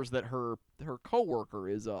discovers that her coworker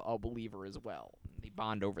is a believer as well. They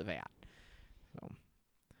bond over that.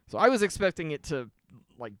 So I was expecting it to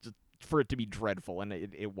just for it to be dreadful, and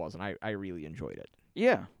it wasn't. I really enjoyed it.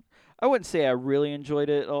 Yeah. I wouldn't say I really enjoyed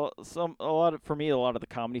it. For me, a lot of the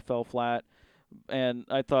comedy fell flat, and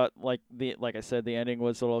I thought like I said, the ending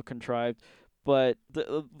was a little contrived. But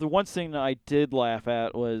the one thing that I did laugh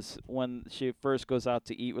at was when she first goes out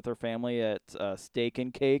to eat with her family at Steak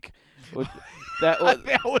and Cake. That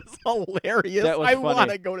was hilarious. That was I funny. want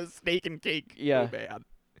to go to Steak and Cake so bad.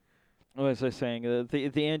 What was I saying?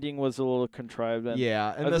 The ending was a little contrived. And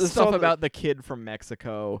and the stuff about the kid from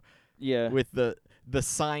Mexico. Yeah. With the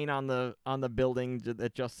sign on the building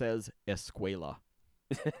that just says Escuela.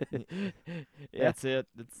 That's it.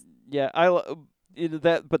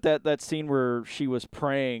 That scene where she was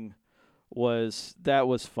praying was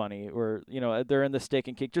funny. Where they're in the Steak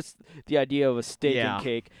and Cake, just the idea of a steak and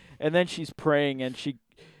cake, and then she's praying and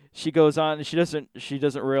she goes on and she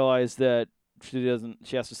doesn't realize that she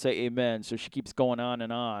has to say amen, so she keeps going on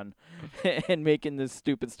and making this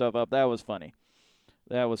stupid stuff up. That was funny.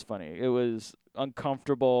 It was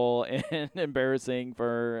uncomfortable and embarrassing for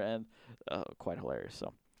her, and quite hilarious.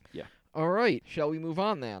 So, yeah. All right, shall we move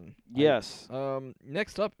on then? Yes.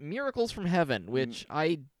 Next up, Miracles from Heaven, which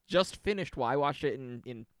I just finished. Well, I watched it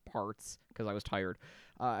in parts because I was tired.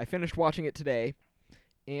 I finished watching it today,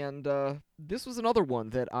 and this was another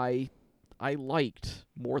one that I liked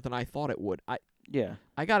more than I thought it would. I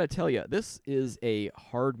gotta tell you, this is a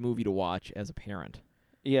hard movie to watch as a parent.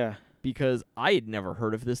 Yeah. Because I had never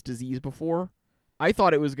heard of this disease before. I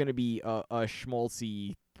thought it was going to be a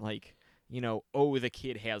schmaltzy, the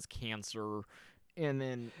kid has cancer, and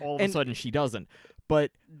then all of a sudden she doesn't. But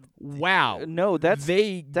wow, no, that's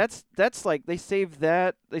like they saved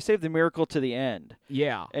the miracle to the end.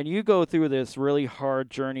 Yeah, and you go through this really hard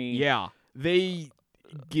journey. Yeah, they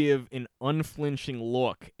give an unflinching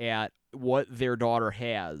look at what their daughter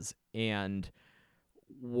has and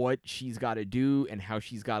what she's got to do and how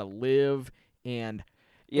she's got to live and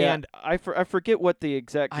I forget what the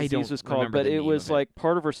exact disease was called, but it was like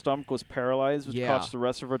part of her stomach was paralyzed, which caused the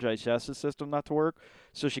rest of her digestive system not to work,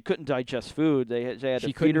 so she couldn't digest food. They had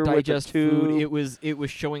to feed her with a tube. Food. It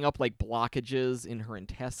was showing up like blockages in her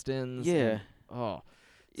intestines. Yeah.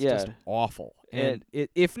 It's just awful. And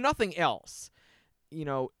if nothing else,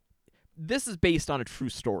 this is based on a true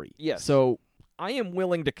story. Yes. So I am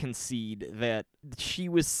willing to concede that she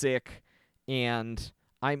was sick, and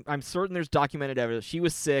I'm certain there's documented evidence. She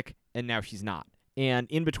was sick, and now she's not. And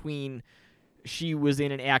in between, she was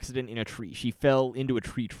in an accident in a tree. She fell into a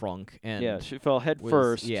tree trunk and Yeah, she fell head was-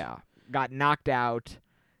 first. Yeah, got knocked out.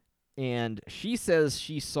 And she says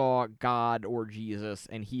she saw God or Jesus,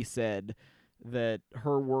 and he said that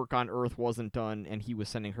her work on Earth wasn't done, and he was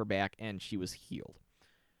sending her back, and she was healed.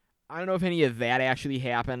 I don't know if any of that actually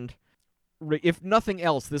happened. If nothing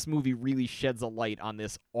else, this movie really sheds a light on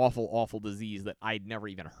this awful, awful disease that I'd never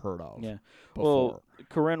even heard of Yeah. before. Well,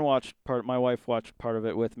 Corinne watched my wife watched part of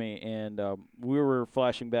it with me, and we were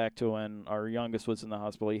flashing back to when our youngest was in the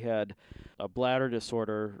hospital. He had a bladder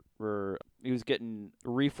disorder where he was getting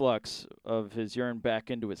reflux of his urine back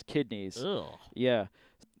into his kidneys. Ugh. Yeah.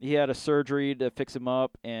 He had a surgery to fix him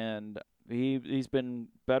up, and he's been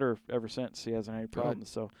better ever since. He hasn't had any problems.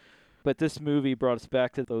 So, but this movie brought us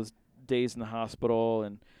back to those days in the hospital,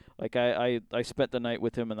 and like I spent the night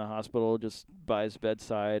with him in the hospital just by his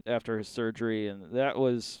bedside after his surgery, and that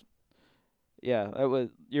was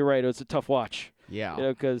you're right, it was a tough watch. Yeah.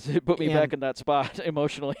 Because it put me And- back in that spot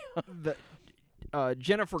emotionally.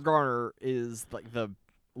 Jennifer Garner is like the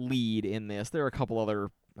lead in this. There are a couple other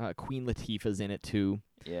Queen Latifahs in it too.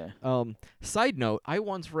 Yeah. Side note, I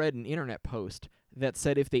once read an internet post that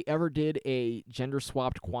said if they ever did a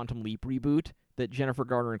gender-swapped Quantum Leap reboot, that Jennifer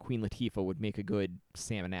Garner and Queen Latifah would make a good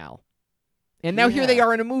Sam and Al. And now here they Yeah.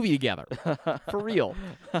 are in a movie together. For real.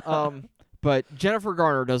 But Jennifer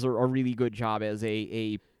Garner does a really good job as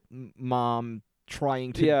a mom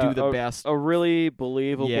trying to do the best. A really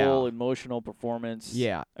believable, Yeah. emotional performance.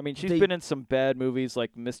 Yeah. I mean, she's They- been in some bad movies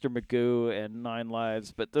like Mr. Magoo and Nine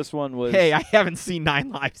Lives, but this one was Hey, I haven't seen 9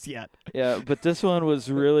 Lives yet. yeah, but this one was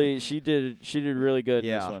really she did really good in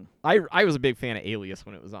Yeah. this one. I was a big fan of Alias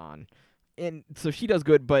when it was on. And so she does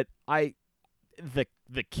good, but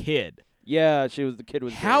the kid. Yeah, the kid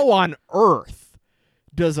was How great. on earth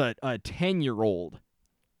does a 10-year-old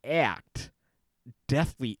act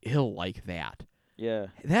deathly ill like that? Yeah.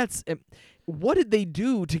 That's what did they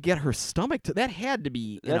do to get her stomach to? That had to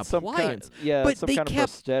be an That's some appliance. kind, But some they kind kept- of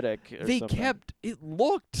prosthetic or They something. kept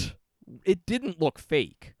it didn't look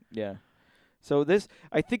fake. Yeah. So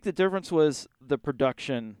I think the difference was the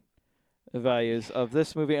production values of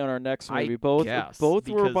this movie and our next I movie. Both guess, were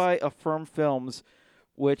because- by Affirm Films,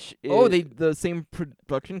 which is The same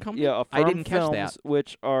production company? yeah, I Affirm didn't catch Films, that.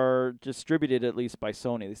 which are distributed at least by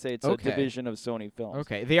Sony. They say it's Okay. a division of Sony Films.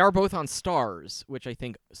 Okay, they are both on Stars, which I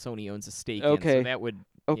think Sony owns a stake in. Okay. So that would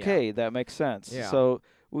Okay, that makes sense. Yeah. So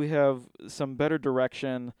we have some better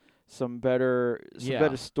direction, some better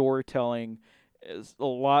storytelling, is a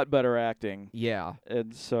lot better acting, yeah.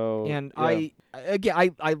 and so And yeah.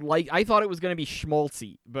 I thought it was going to be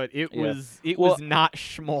schmaltzy, but it Yeah. was Well, not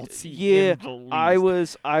schmaltzy. yeah, in the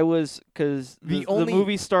least. I was because The the only-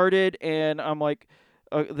 movie started and I'm like,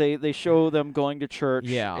 they show them going to church,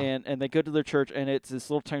 Yeah. and they go to their church and it's this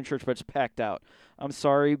little tiny church but it's packed out. I'm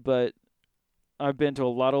sorry, but I've been to a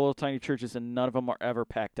lot of little tiny churches and none of them are ever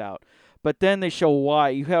packed out. But then they show why.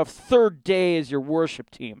 You have Third Day as your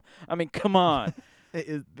worship team. I mean, come on.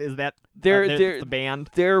 is that They're the band?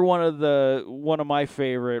 They're one of my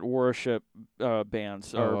favorite worship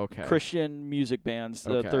bands or okay. Christian music bands.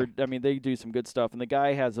 Okay. They do some good stuff, and the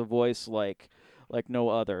guy has a voice like no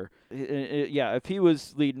other. Yeah, if he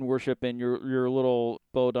was leading worship in your little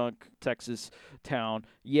Bodunk, Texas town,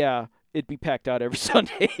 yeah, it'd be packed out every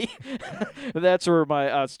Sunday. That's where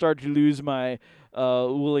I started to lose my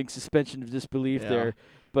willing suspension of disbelief Yeah. there.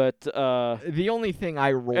 But The only thing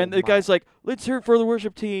I rolled and the my- guy's like, let's hear it for the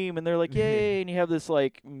worship team. And they're like, yay. And you have this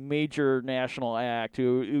like major national act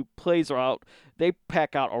who plays out. They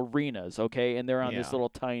pack out arenas, okay? And they're on this Yeah. little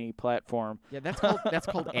tiny platform. Yeah, that's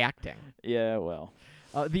called acting. Yeah, well.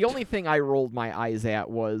 The only thing I rolled my eyes at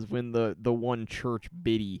was when the one church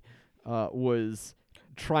biddy was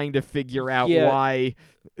trying to figure out Yeah. why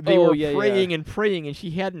they Oh, were yeah, praying and praying and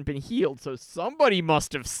she hadn't been healed, so somebody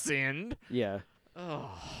must have sinned. Yeah.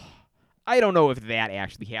 Oh, I don't know if that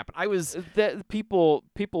actually happened. I was That people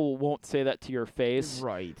won't say that to your face.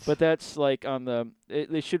 right, But that's like on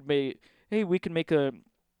they should make, hey, we can make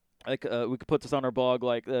we could put this on our blog,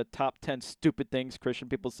 like the top 10 stupid things Christian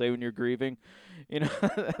people say when you're grieving. You know,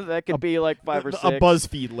 that could be like 5 or a 6.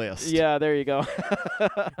 BuzzFeed list. Yeah, there you go.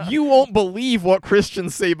 You won't believe what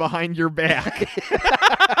Christians say behind your back.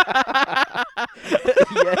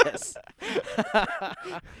 Yes.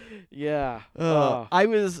 Yeah. Oh. I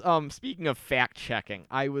was speaking of fact checking.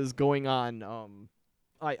 I was going on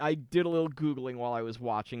I did a little Googling while I was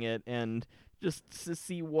watching it, and just to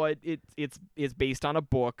see what it's based on a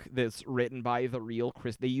book that's written by the real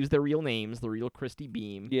They use their real names, the real Christy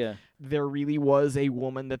Beam. Yeah. There really was a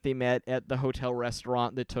woman that they met at the hotel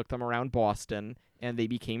restaurant that took them around Boston, and they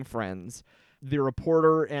became friends. The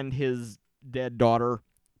reporter and his dead daughter,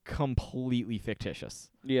 completely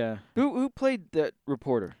fictitious. Yeah. Who played that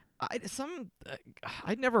reporter?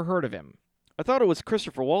 I'd never heard of him. I thought it was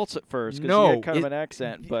Christopher Waltz at first because he had kind of an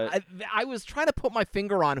accent, but I was trying to put my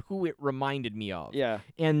finger on who it reminded me of. yeah,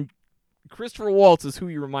 And Christopher Waltz is who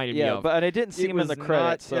you reminded me of. Yeah, but I didn't see him in the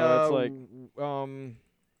credits, so it's like,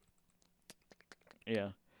 yeah.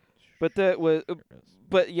 But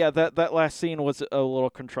that last scene was a little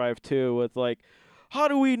contrived too, with like, how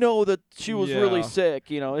do we know that she was really sick?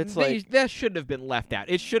 It's like that shouldn't have been left out.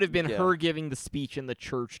 It should have been Yeah. her giving the speech in the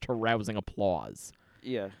church to rousing applause.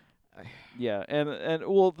 yeah. Yeah, and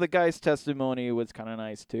well, the guy's testimony was kind of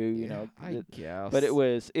nice too, I guess. But it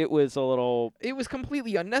was a little. It was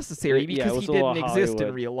completely unnecessary Yeah, because it was he a little didn't exist in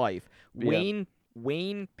Hollywood. real life. Yeah.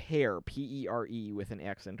 Wayne Pere, P-E-R-E, with an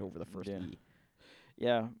accent over the first E.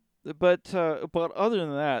 Yeah, but other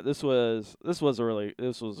than that, this was a really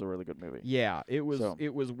good movie. Yeah, it was So.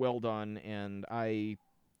 it was well done, and I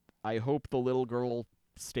hope the little girl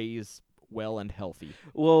stays well and healthy.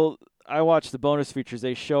 Well, I watched the bonus features.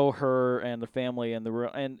 They show her and the family and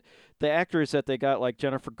the actors that they got, like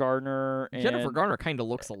Jennifer Garner. Jennifer Garner kind of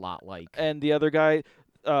looks a lot like. And the other guy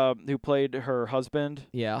who played her husband.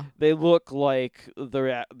 Yeah. They look like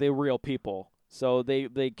they're real people. So they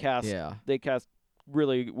cast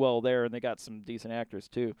really well there, and they got some decent actors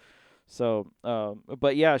too. So,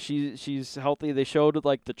 but yeah, she's healthy. They showed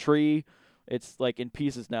like the tree. It's like in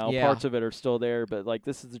pieces now. Yeah. Parts of it are still there, but like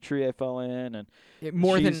this is the tree I fell in, and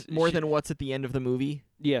More than what's at the end of the movie.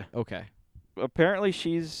 yeah. Okay. Apparently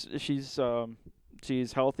she's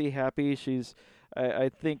healthy, happy. I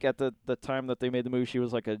think at the time that they made the movie, she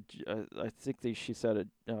was like she said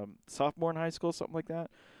a sophomore in high school, something like that.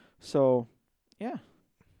 So, yeah.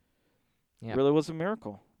 Yeah. It really was a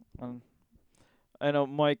miracle. I know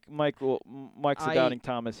Mike's a doubting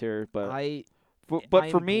Thomas here, but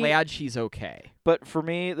for I'm me, glad she's okay. But for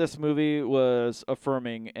me, this movie was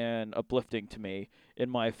affirming and uplifting to me in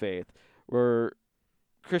my faith. Where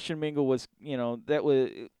Christian Mingle was,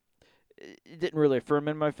 it didn't really affirm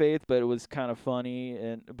in my faith, but it was kind of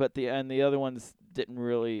funny. But the other ones didn't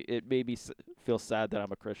really. It made me feel sad that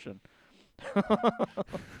I'm a Christian.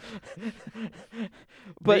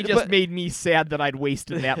 They just made me sad that I'd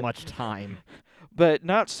wasted that much time. But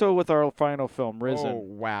not so with our final film, Risen. Oh,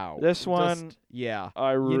 wow. This one, yeah.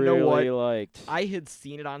 I know what? really liked. I had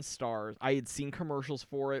seen it on Starz. I had seen commercials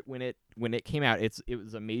for it when it came out. It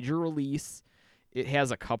was a major release. It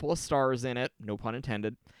has a couple of stars in it, no pun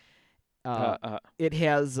intended. It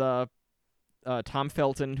has Tom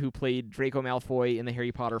Felton, who played Draco Malfoy in the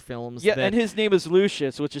Harry Potter films. Yeah, and his name is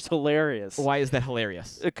Lucius, which is hilarious. Why is that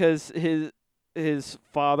hilarious? Because his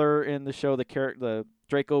father in the show, the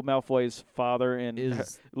Draco Malfoy's father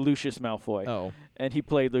is Lucius Malfoy. Oh. And he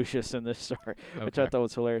played Lucius in this story, which I Okay. thought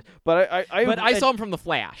was hilarious. But I saw him from The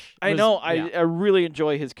Flash. I really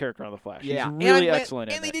enjoy his character on The Flash. Yeah. He's really excellent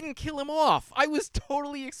in And they it. didn't kill him off. I was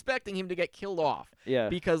totally expecting him to get killed off. Yeah.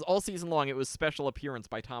 Because all season long it was special appearance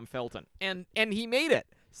by Tom Felton. And he made it.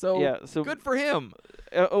 So, good for him.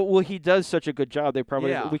 Well, he does such a good job. They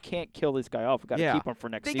probably we can't kill this guy off. We got to keep him for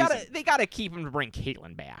next season. They gotta keep him to bring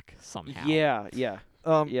Caitlin back somehow. Yeah. Yeah.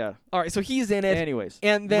 All right, so he's in it. Anyways,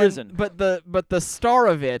 and then Risen. but the star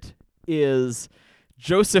of it is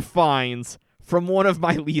Joseph Fiennes from one of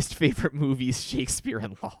my least favorite movies, Shakespeare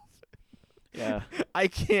in Love. Yeah. I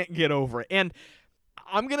can't get over it. And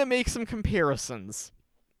I'm going to make some comparisons.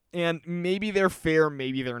 And maybe they're fair,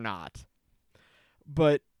 maybe they're not.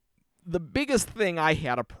 But the biggest thing I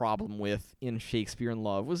had a problem with in Shakespeare in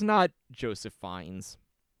Love was not Joseph Fiennes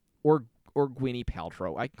or Gwyneth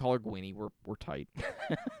Paltrow. I can call her Gwyneth. We're tight.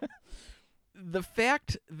 The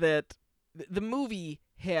fact that the movie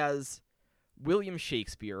has William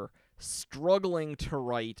Shakespeare struggling to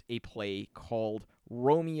write a play called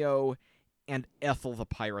Romeo and Ethel the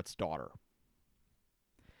Pirate's Daughter.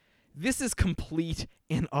 This is complete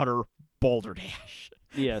and utter balderdash.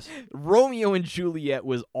 Yes. Romeo and Juliet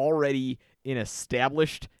was already an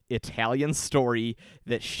established Italian story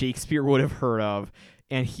that Shakespeare would have heard of,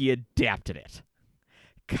 and he adapted it.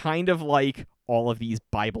 Kind of like all of these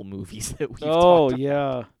Bible movies that we've talked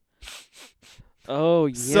about. Oh,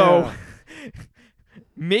 yeah. So,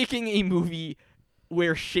 making a movie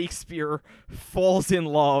where Shakespeare falls in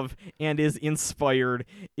love and is inspired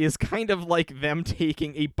is kind of like them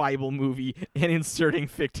taking a Bible movie and inserting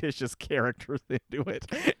fictitious characters into it.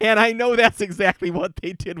 And I know that's exactly what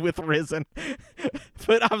they did with Risen.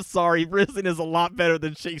 But I'm sorry, Risen is a lot better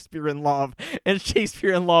than Shakespeare in Love. And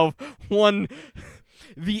Shakespeare in Love won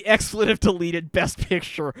the expletive deleted Best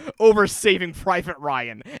Picture over Saving Private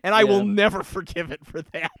Ryan. And I will never forgive it for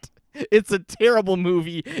that. It's a terrible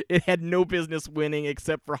movie. It had no business winning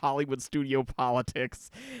except for Hollywood studio politics.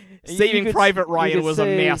 Saving Private Ryan was a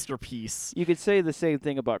masterpiece. You could say the same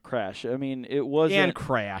thing about Crash. I mean, it wasn't... And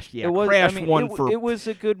Crash, yeah. Crash won for... It was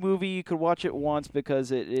a good movie. You could watch it once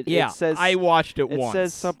because it says... I watched it once. It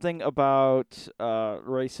says something about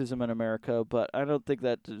racism in America, but I don't think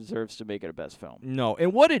that deserves to make it a best film. No,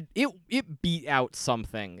 and it beat out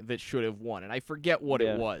something that should have won, and I forget what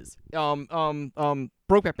it was.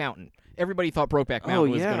 Brokeback Mountain. Everybody thought Brokeback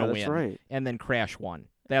Mountain was going to win. That's right. And then Crash won.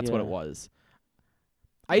 That's what it was.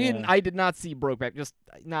 I did not see Brokeback.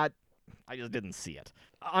 I just didn't see it.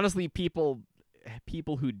 Honestly, people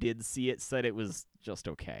who did see it said it was just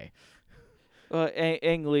okay.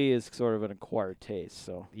 Ang Lee is sort of an acquired taste,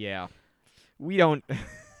 so yeah. We don't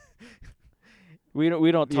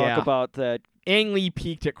talk about that. Ang Lee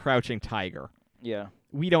peaked at Crouching Tiger. Yeah.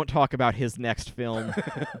 We don't talk about his next film.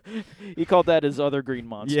 He called that his other green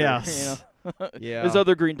monster. Yes. Yeah. His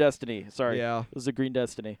other green destiny. Sorry. Yeah. It was a green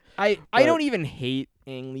destiny. I don't even hate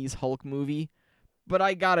Ang Lee's Hulk movie, but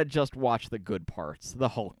I gotta just watch the good parts, the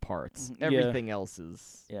Hulk parts. Everything else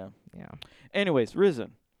is... Yeah. Yeah. Anyways,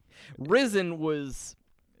 Risen. Risen was...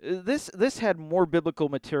 This had more biblical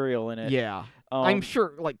material in it. Yeah. I'm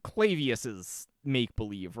sure, like, Clavius is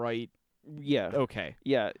make-believe, right? Yeah. Okay.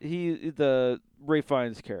 Yeah, the Ray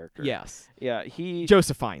Fiennes character. Yes. Yeah,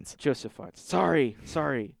 Joseph Fiennes. Sorry.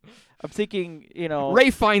 I'm thinking,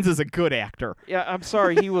 Ray Fiennes is a good actor. Yeah, I'm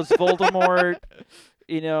sorry. He was Voldemort,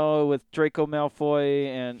 with Draco Malfoy,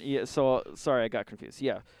 and so sorry, I got confused.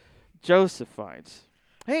 Yeah, Joseph Fiennes.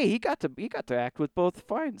 Hey, he got to act with both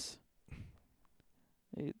Fiennes.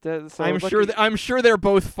 I'm sure they're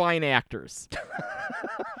both fine actors.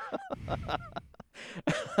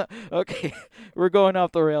 Okay, we're going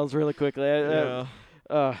off the rails really quickly.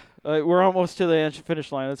 We're almost to the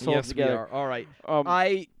finish line. Let's hold it together. We are. All right.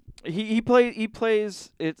 He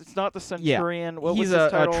plays. It's not the Centurion. Yeah. What He's was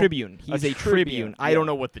his title? a Tribune. He's a Tribune. Yeah. I don't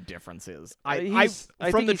know what the difference is. I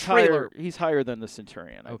from think the trailer, he's higher than the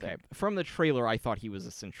Centurion. I okay. think. From the trailer, I thought he was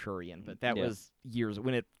a Centurion, but that was years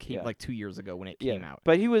when it came, like 2 years ago when it came out.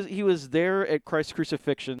 But he was there at Christ's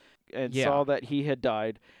crucifixion and saw that he had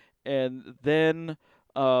died, and then.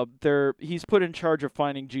 He's put in charge of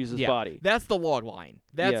finding Jesus' body. That's the log line.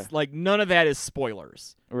 That's like none of that is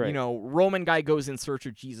spoilers. Right. Roman guy goes in search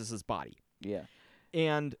of Jesus' body. Yeah.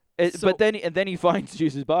 And but then he finds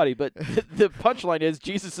Jesus' body, but the punchline is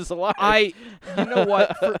Jesus is alive. You know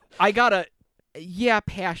what?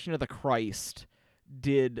 Passion of the Christ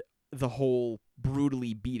did the whole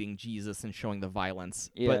brutally beating Jesus and showing the violence.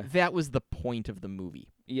 Yeah. But that was the point of the movie.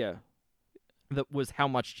 Yeah. That was how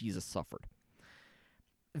much Jesus suffered.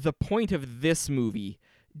 The point of this movie,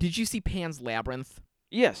 did you see Pan's Labyrinth?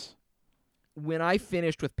 Yes. When I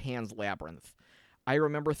finished with Pan's Labyrinth, I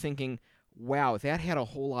remember thinking, wow, that had a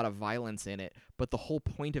whole lot of violence in it, but the whole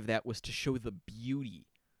point of that was to show the beauty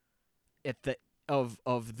of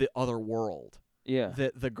the other world. Yeah.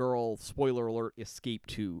 That the girl, spoiler alert,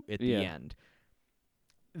 escaped to at the end.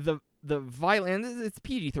 The violence, it's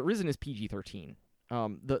PG-13, Risen is PG-13.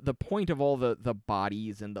 The point of all the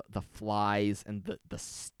bodies and the flies and the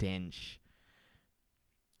stench,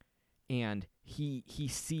 and he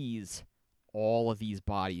sees all of these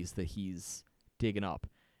bodies that he's digging up,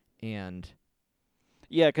 and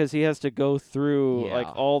because he has to go through like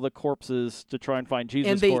all the corpses to try and find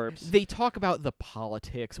Jesus' corpse. They talk about the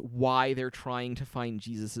politics, why they're trying to find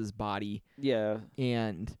Jesus's body. Yeah,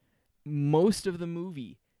 and most of the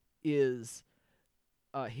movie is.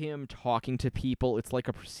 Him talking to people. It's like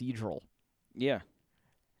a procedural. Yeah.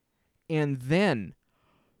 And then,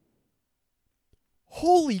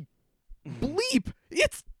 holy bleep!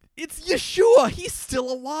 It's Yeshua. He's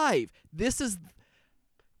still alive. This is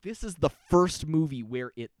the first movie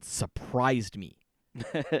where it surprised me.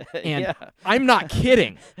 And I'm not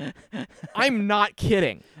kidding.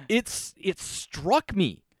 It struck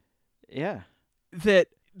me. Yeah. That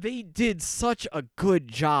they did such a good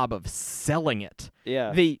job of selling it.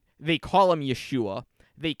 Yeah. They call him Yeshua.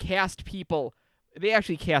 They cast people. They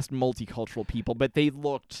actually cast multicultural people, but they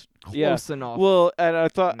looked close enough. Well, and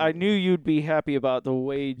I knew you'd be happy about the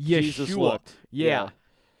way Jesus looked. Yeah.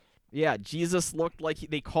 Yeah, Jesus looked like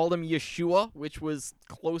they called him Yeshua, which was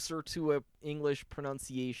closer to a English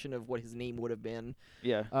pronunciation of what his name would have been,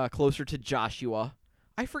 Yeah. closer to Joshua.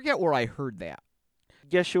 I forget where I heard that.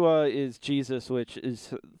 Yeshua is Jesus, which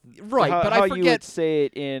is Right, but how I you would forget. say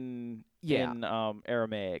it in Yeah,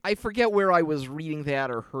 Aramaic. I forget where I was reading that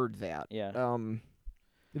or heard that. Yeah.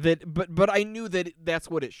 But I knew that that's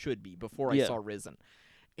what it should be before I Yeah. saw Risen,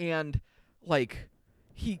 and like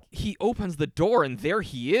he opens the door and there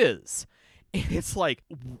he is, and it's like,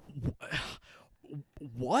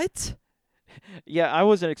 what? Yeah, I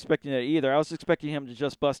wasn't expecting that either. I was expecting him to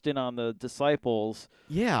just bust in on the disciples,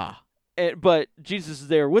 Yeah, but Jesus is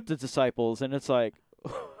there with the disciples, and it's like,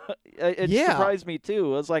 it Yeah. surprised me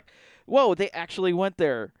too. I was like, whoa, they actually went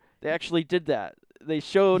there. They actually did that. They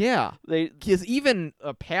showed. yeah. They Because even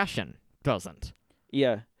a Passion doesn't.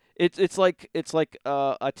 yeah. It's like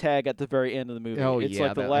a tag at the very end of the movie. Oh it's yeah,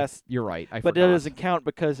 like the that- last, You're right. I but forgot. that doesn't count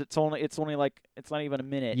because it's only like it's not even a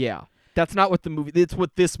minute. Yeah, that's not what the movie. It's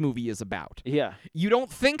what this movie is about. Yeah. You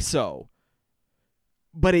don't think so,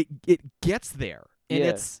 but it gets there, and Yeah.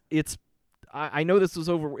 it's. I know this was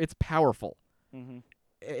over. It's powerful, Mm-hmm.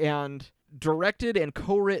 and directed and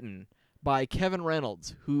co-written by Kevin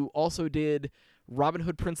Reynolds, who also did Robin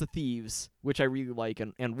Hood, Prince of Thieves, which I really like,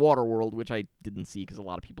 and Waterworld, which I didn't see because a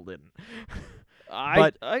lot of people didn't.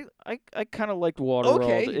 I kind of liked Waterworld.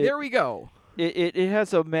 Okay, It- there we go. It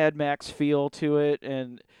has a Mad Max feel to it,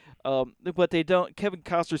 and but they don't. Kevin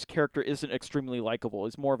Costner's character isn't extremely likable.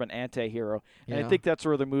 He's more of an anti-hero, and I Yeah. think that's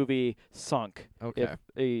where the movie sunk. Okay.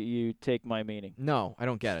 If you take my meaning. No, I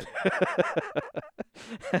don't get it.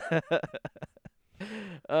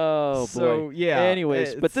 Oh So, boy. yeah, Anyways,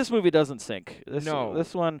 but it's- this movie doesn't sink.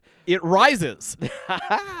 This one. It rises.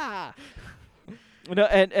 No,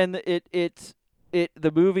 and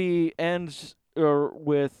the movie ends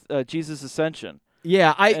with Jesus' ascension.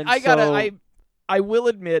 Yeah, And I gotta so- I will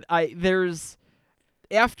admit there's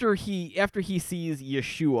after he sees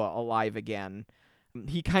Yeshua alive again,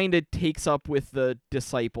 he kind of takes up with the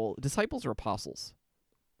disciples or apostles.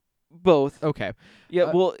 Both. Okay,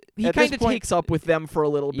 Yeah. Well, he at this kind of point- takes up with them for a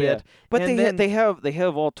little Yeah. bit. But and they then, they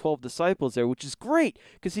have all 12 disciples there, which is great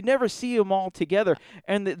because you never see them all together,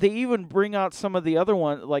 and they even bring out some of the other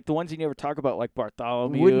ones, like the ones you never talk about, like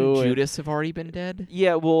Bartholomew. wouldn't and- Judas have already been dead?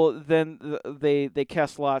 Yeah. Well, then they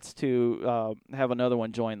cast lots to have another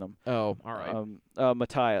one join them. Oh, all right.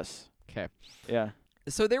 Matthias. Okay. Yeah.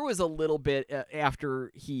 So there was a little bit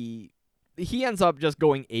after he ends up just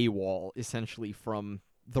going AWOL essentially from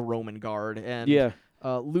the Roman guard, and Yeah.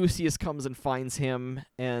 Lucius comes and finds him,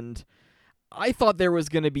 and I thought there was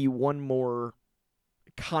going to be one more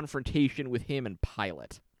confrontation with him and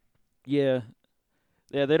Pilate. Yeah.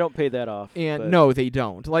 Yeah. They don't pay that off. And but- no, they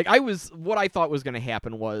don't. Like what I thought was going to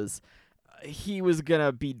happen was he was going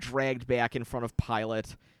to be dragged back in front of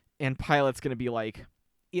Pilate, and Pilate's going to be like,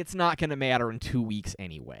 it's not going to matter in 2 weeks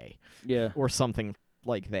anyway, Yeah. or something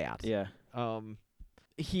like that. Yeah.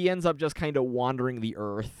 He ends up just kind of wandering the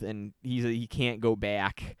earth, and he can't go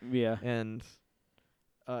back, Yeah. and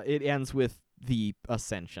it ends with the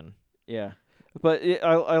ascension. Yeah, but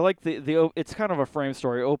I like the it's kind of a frame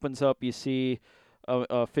story. It opens up, you see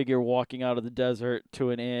a figure walking out of the desert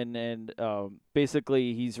to an inn, and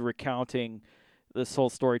basically he's recounting this whole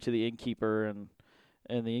story to the innkeeper, and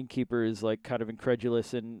the innkeeper is like kind of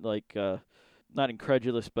incredulous and like not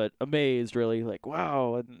incredulous but amazed, really, like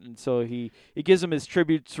wow, and so he gives him his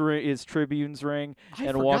tribune's ring I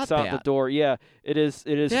and forgot walks out that. the door. Yeah, it is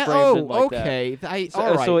That- framed in like that. okay. So-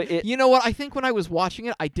 All right. so it- You know what? I think when I was watching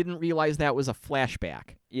it, I didn't realize that was a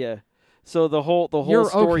flashback. Yeah. So the whole You're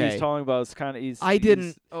story okay. he's talking about is kind of I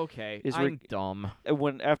didn't. Okay, is I'm dumb.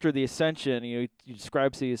 when after the ascension, he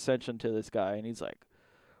describes the ascension to this guy, and he's like,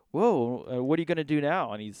 "Whoa, what are you gonna do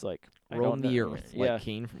now?" And he's like, "I Roam don't the know." earth Yeah, like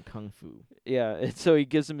Kane from Kung Fu. yeah. And so he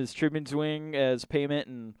gives him his tribune's wing as payment,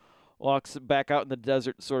 and walks back out in the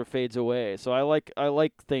desert, and sort of fades away. So I like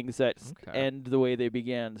things that Okay. end the way they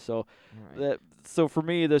began. So All right. so for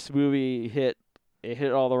me, this movie hit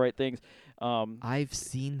all the right things. I've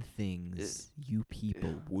seen things you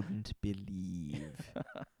people wouldn't believe.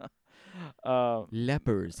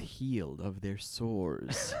 Lepers healed of their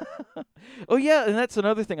sores. Oh yeah, and that's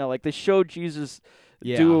another thing I like. They showed Jesus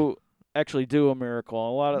Yeah. do a miracle.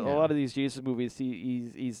 A lot Yeah. of these Jesus movies,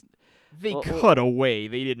 he's They Well, cut away.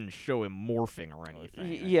 They didn't show him morphing or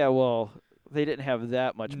anything. yeah. Well, they didn't have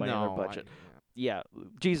that much money in No, their budget. Yeah,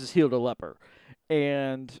 Jesus healed a leper,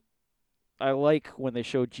 and I like when they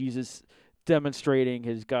show Jesus demonstrating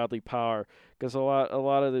his godly power, because a lot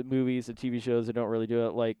of the movies and TV shows, they don't really do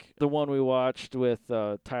it. Like the one we watched with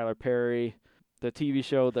Tyler Perry, the TV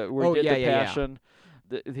show that we Oh, did yeah, the yeah, yeah. Passion.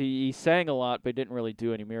 he sang a lot, but didn't really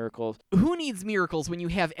do any miracles. Who needs miracles when you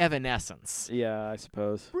have Evanescence? Yeah, I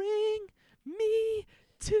suppose. Bring me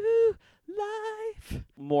to life.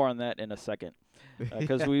 More on that in a second,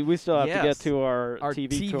 because we still have to get Yes. to our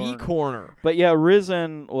TV corner. But yeah,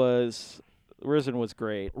 Risen was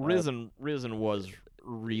great. Risen was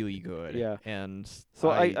really good. Yeah. And So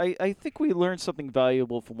I think we learned something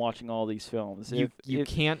valuable from watching all these films. you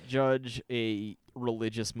can't judge a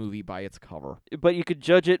religious movie by its cover, But you could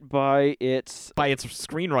judge it by its by its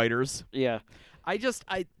screenwriters. yeah.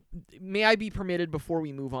 May I be permitted before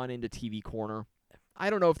we move on into TV corner? I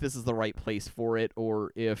don't know if this is the right place for it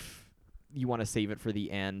or if you want to save it for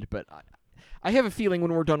the end, but I have a feeling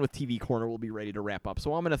when we're done with TV corner, we'll be ready to wrap up.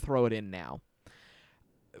 So I'm going to throw it in now.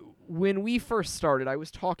 When we first started, I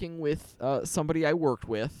was talking with somebody I worked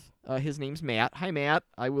with. His name's Matt. Hi, Matt.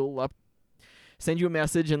 I will send you a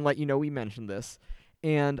message and let you know we mentioned this.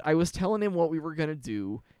 And I was telling him what we were going to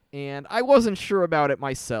do, and I wasn't sure about it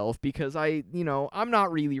myself because I'm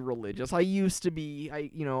not really religious. I used to be.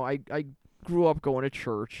 I grew up going to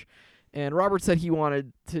church, and Robert said he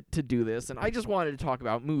wanted to do this, and I just wanted to talk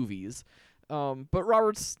about movies. But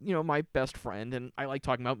Robert's, my best friend, and I like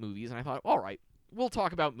talking about movies, and I thought, all right, we'll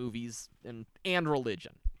talk about movies and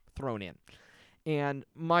religion thrown in. And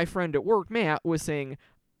my friend at work, Matt, was saying,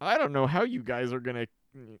 I don't know how you guys are going to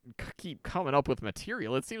keep coming up with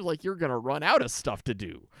material. It seems like you're going to run out of stuff to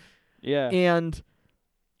do. Yeah. And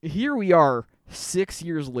here we are 6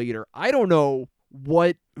 years later. I don't know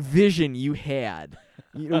what vision you had.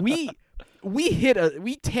 We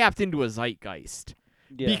tapped into a zeitgeist.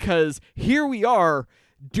 Yeah. Because here we are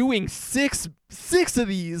doing six of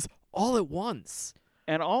these all at once.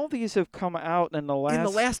 And all these have come out in the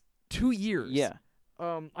last 2 years. Yeah.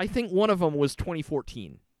 I think one of them was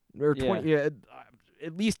 2014 or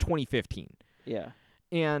at least 2015. Yeah.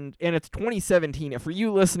 And it's 2017. For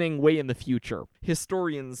you listening way in the future,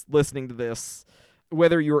 historians listening to this,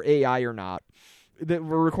 whether you're AI or not, that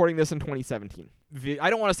we're recording this in 2017. I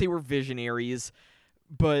don't want to say we're visionaries,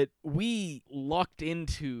 but we lucked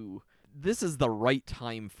into this is the right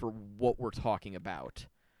time for what we're talking about.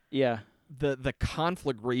 Yeah. The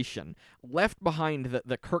conflagration. Left Behind,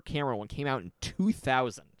 the Kirk Cameron one, came out in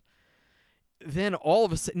 2000. Then all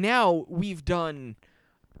of a sudden, now we've done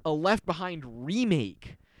a Left Behind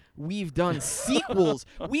remake. We've done sequels.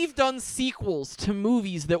 We've done sequels to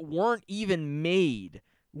movies that weren't even made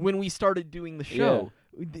when we started doing the show.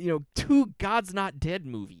 Yeah. 2 God's Not Dead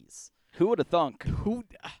movies. Who would have thunk?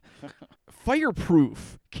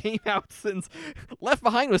 Fireproof came out since Left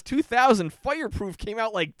Behind was 2000. Fireproof came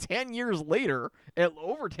out like 10 years later,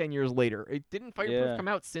 over 10 years later. Didn't Fireproof come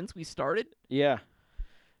out since we started? Yeah.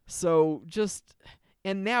 So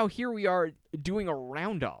and now here we are doing a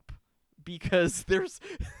roundup because there's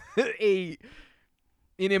an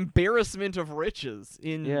embarrassment of riches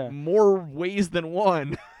in more ways than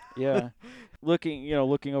one. Yeah. Looking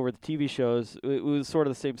over the TV shows, it was sort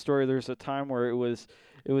of the same story. There's a time where it was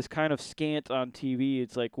kind of scant on TV.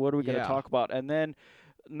 It's like, what are we going to talk about? And then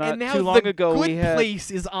not too long ago, we had Good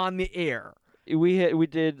Place is on the air. We had a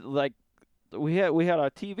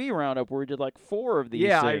TV roundup where we did like 4 of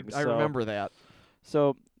these things. I remember that.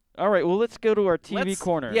 So, all right, well, let's go to our TV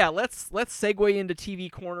corner. Yeah, let's segue into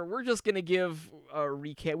TV corner. We're just going to give a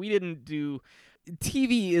recap. We didn't do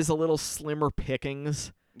TV is a little slimmer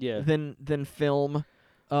pickings. Yeah. Than film.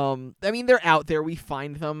 I mean, they're out there. We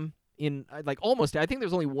find them in almost. I think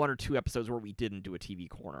there's only 1 or 2 episodes where we didn't do a TV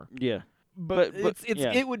corner. Yeah. But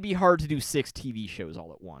it would be hard to do 6 TV shows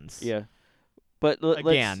all at once. Yeah. But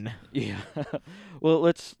again. Well,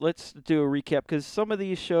 let's do a recap because some of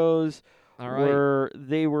these shows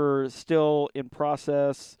they were still in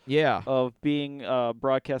process of being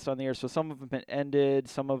broadcast on the air. So some of them have been ended.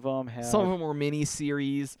 Some of them were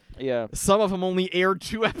mini-series. Yeah. Some of them only aired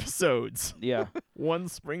 2 episodes. Yeah. One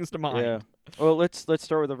springs to mind. Yeah. Well, let's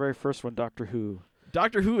start with the very first one, Doctor Who.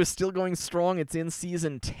 Doctor Who is still going strong. It's in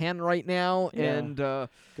season 10 right now. Yeah. And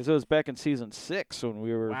because it was back in season 6 when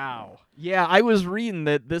we were... Wow. Yeah, I was reading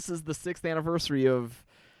that this is the 6th anniversary of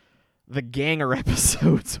the Ganger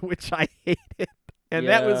episodes, which I hated. And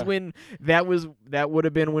that would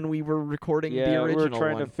have been when we were recording the original one. We were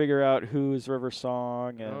trying to figure out who's River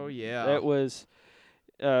Song. And that was...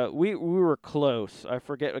 we were close. I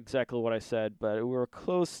forget exactly what I said, but we were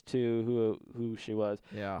close to who she was.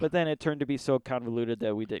 Yeah. But then it turned to be so convoluted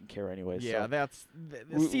that we didn't care anyway. Yeah,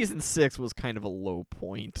 season 6 was kind of a low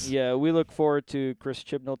point. Yeah, we look forward to Chris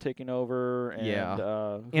Chibnall taking over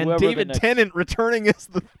and and David Tennant returning as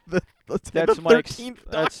the 13th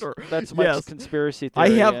Doctor. That's Mike's conspiracy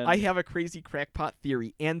theory. I have a crazy crackpot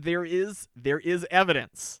theory, and there is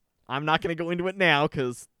evidence. I'm not going to go into it now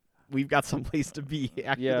because we've got someplace to be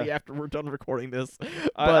after we're done recording this.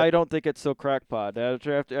 I don't think it's so crackpot.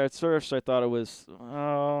 At first, I thought it was,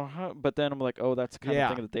 but then I'm like, oh, that's the kind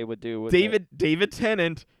of thing that they would do. With David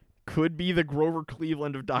Tennant could be the Grover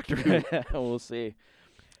Cleveland of Doctor Who. We'll see.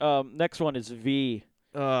 Next one is V.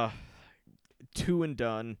 2 and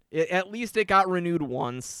done. At least it got renewed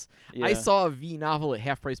once. Yeah. I saw a V novel at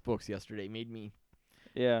Half Price Books yesterday. Made me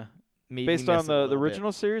Based miss on it a the little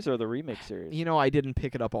original series or the remake series? I didn't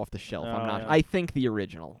pick it up off the shelf. I'm not. Yeah. I think the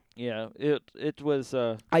original. Yeah, it was.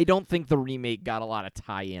 I don't think the remake got a lot of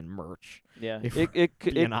tie-in merch. Yeah, If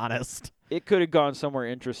being honest, it could have gone somewhere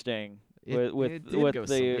interesting with it did go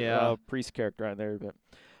the priest character on there. But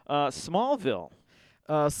Smallville.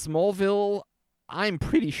 Smallville, I'm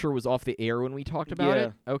pretty sure was off the air when we talked about Yeah.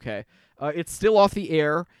 it. Okay, it's still off the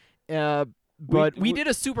air, but we did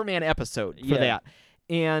a Superman episode for that,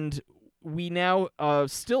 and we now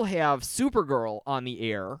still have Supergirl on the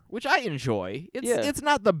air, which I enjoy. It's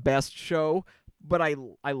not the best show, but I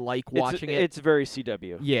like watching it. It's very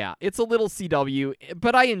CW. Yeah, it's a little CW,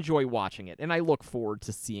 but I enjoy watching it, and I look forward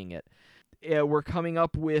to seeing it. We're coming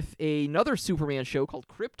up with another Superman show called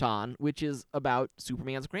Krypton, which is about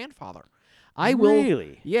Superman's grandfather.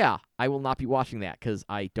 Really? Yeah, I will not be watching that because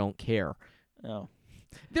I don't care. Oh.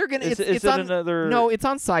 They're gonna. Is It's it on another? No, it's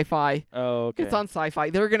on Sci-Fi. Oh, okay. It's on Sci-Fi.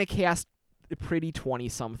 They're gonna cast pretty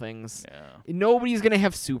 20-somethings. Yeah. Nobody's gonna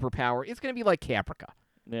have superpower. It's gonna be like Caprica.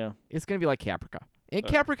 Yeah. It's gonna be like Caprica. And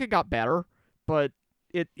Caprica got better, but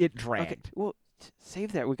it dragged. Okay. Well,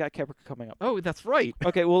 save that. We got Caprica coming up. Oh, that's right.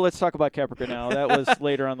 Okay. Well, let's talk about Caprica now. That was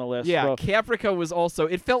later on the list. Yeah, Well, Caprica was also.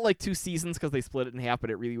 It felt like 2 seasons because they split it in half, but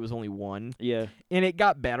it really was only 1. yeah. And it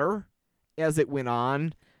got better as it went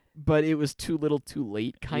on, but it was too little too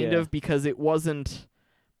late, kind Yeah. of, because it wasn't.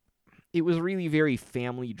 It was really very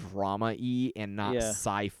family drama-y and not Yeah.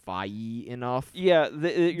 sci-fi-y enough. Yeah.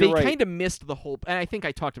 They You're right. kind of missed the whole. And I think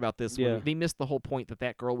I talked about this. Yeah. They missed the whole point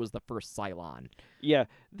that girl was the first Cylon. Yeah,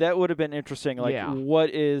 that would have been interesting. Like, Yeah. what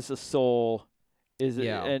is a soul? Is it?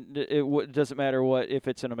 Yeah. And it doesn't matter what if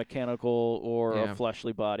it's in a mechanical or Yeah. a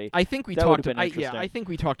fleshly body. I think we That would talked. have been I interesting. think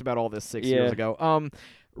we talked about all this 6 Yeah. years ago.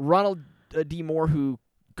 Ronald D. Moore, who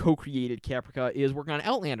co-created Caprica, is working on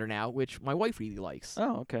Outlander now, which my wife really likes.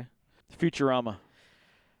 Oh, okay. Futurama.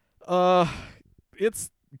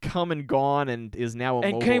 It's come and gone and is now a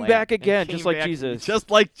And mobile came app. back And again, came just like back- Jesus.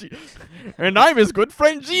 Just like and I'm his good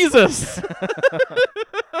friend Jesus.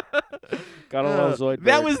 Got a little Zoidberg.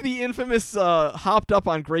 That was the infamous hopped up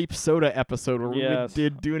on grape soda episode where Yes. we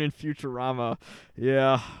did Dune and Futurama.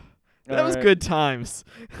 Yeah. That All was right. good times.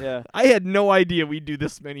 Yeah. I had no idea we'd do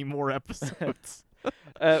this many more episodes.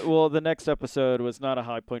 Well, the next episode was not a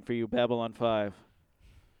high point for you, Babylon 5.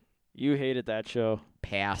 You hated that show.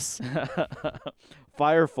 Pass.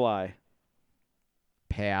 Firefly.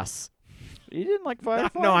 Pass. You didn't like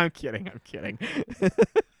Firefly? No, I'm kidding. I'm kidding.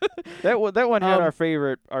 That one had our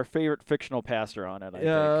favorite fictional pastor on it. I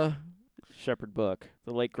think Shepherd Book,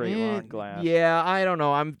 the late great Ron Glass. Yeah, I don't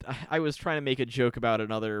know. I was trying to make a joke about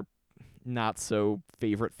another not so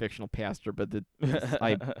favorite fictional pastor, but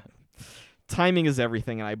timing is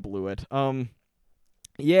everything, and I blew it. Ron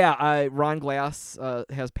Glass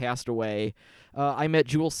has passed away. I met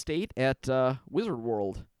Jewel State at Wizard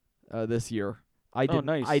World this year.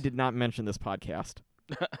 Nice. I did not mention this podcast.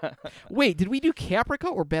 Wait, did we do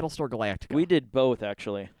Caprica or Battlestar Galactica? We did both,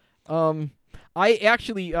 actually. I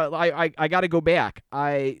actually I got to go back.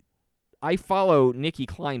 I follow Nikki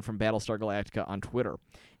Klein from Battlestar Galactica on Twitter,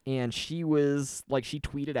 and she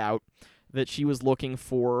tweeted out that she was looking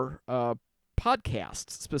for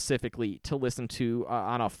podcasts specifically to listen to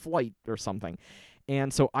on a flight or something.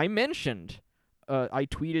 And so I tweeted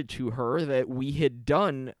to her that we had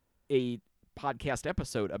done a podcast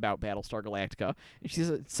episode about Battlestar Galactica, and she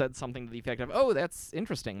said something to the effect of, "Oh, that's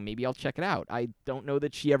interesting. Maybe I'll check it out." I don't know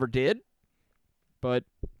that she ever did, but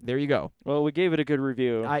there you go. Well, we gave it a good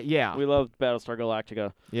review. Yeah. We loved Battlestar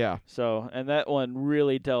Galactica. Yeah. So, and that one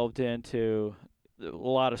really delved into a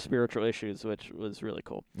lot of spiritual issues, which was really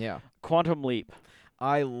cool. Yeah. Quantum Leap.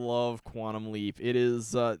 I love Quantum Leap. It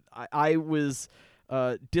is. I was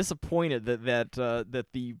disappointed that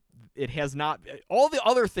it has not. All the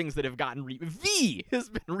other things that have gotten V has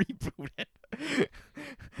been rebooted.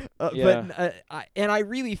 Yeah. But I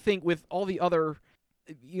really think with all the other.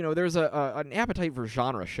 There's an appetite for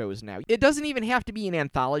genre shows now. It doesn't even have to be an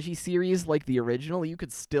anthology series like the original. You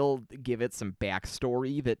could still give it some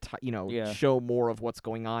backstory that show more of what's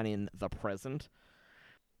going on in the present.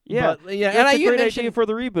 Yeah, but, yeah, that's and a you great mentioned idea for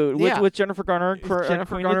the reboot with Jennifer Garner and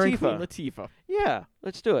Queen Latifah. Latifah. Yeah,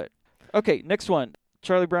 let's do it. Okay, next one,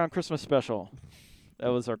 Charlie Brown Christmas Special. That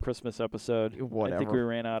was our Christmas episode. Whatever. I think we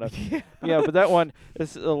ran out of. Yeah, but that one,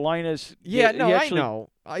 Linus. Yeah, he no, I actually know.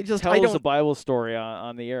 I tells don't. a Bible story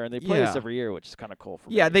on the air, and they play this Yeah. every year, which is kind of cool for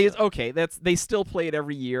Yeah, me. they still play it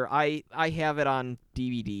every year. I have it on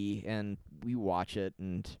DVD and we watch it,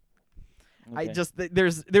 and I Okay. just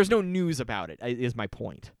there's no news about it. Is my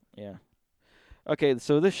point. Yeah. Okay,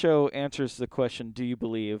 so this show answers the question: do you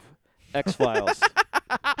believe X-Files?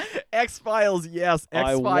 X-Files, yes.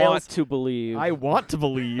 I want X-Files. to believe. I want to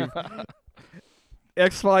believe.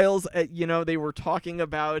 X-Files. They were talking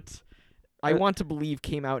about. I Want to Believe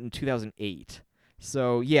came out in 2008.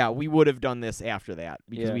 So yeah, we would have done this after that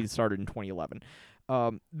because Yeah. we started in 2011.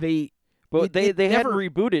 But it they hadn't never-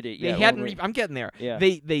 rebooted it They yet. hadn't. when we- I'm getting there. Yeah.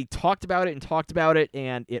 They talked about it,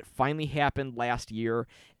 and it finally happened last year,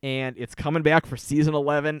 and it's coming back for season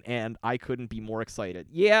 11, and I couldn't be more excited.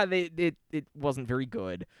 Yeah, it wasn't very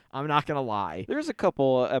good. I'm not gonna lie. There's a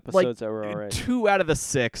couple episodes that were alright. 2 out of the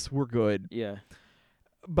 6 were good, Yeah.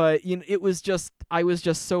 but it was just I was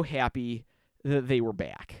just so happy that they were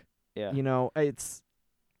back. Yeah. It's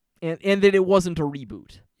and that it wasn't a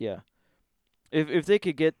reboot. Yeah. If they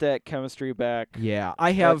could get that chemistry back, Yeah,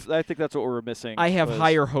 I think that's what we're missing. I have was-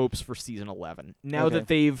 higher hopes for season 11. Now Okay. that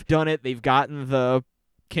they've done it, they've gotten the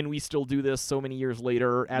can we still do this so many years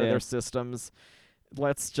later out of Yeah. their systems.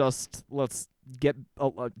 Let's get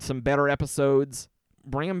some better episodes,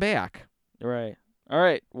 bring them back. Right. All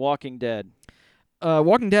right. Walking Dead.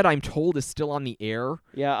 Walking Dead, I'm told, is still on the air.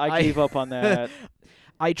 Yeah, I gave up on that.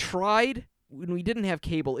 I tried when we didn't have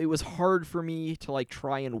cable. It was hard for me to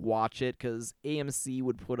try and watch it because AMC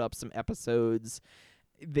would put up some episodes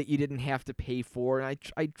that you didn't have to pay for, and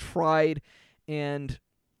I tried, and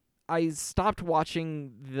I stopped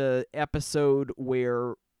watching the episode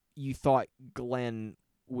where you thought Glenn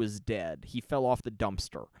was dead. He fell off the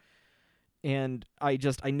dumpster, and I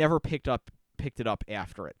never picked it up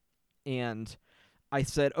after it, and I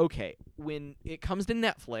said, okay, when it comes to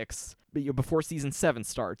Netflix, before season 7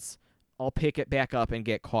 starts, I'll pick it back up and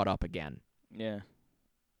get caught up again. Yeah.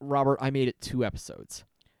 Robert, I made it 2 episodes.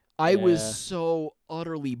 I was Yeah. so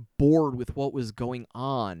utterly bored with what was going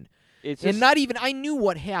on. It's And just, not even I knew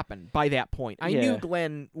what happened by that point. I knew Yeah.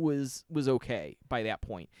 Glenn was okay by that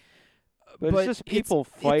point. but it's just people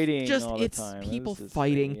fighting just all the it's time. people This is-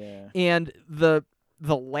 fighting. Yeah. And the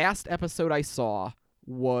last episode I saw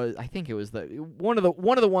was, I think it was one of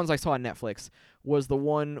the ones I saw on Netflix was the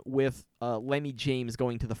one with Lemmy James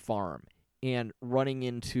going to the farm and running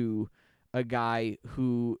into a guy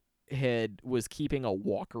who was keeping a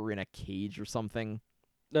walker in a cage or something.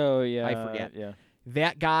 Oh yeah. I forget. Yeah.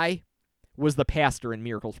 That guy was the pastor in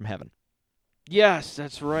Miracle from Heaven. Yes,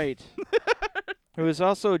 that's right. It was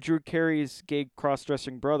also Drew Carey's gay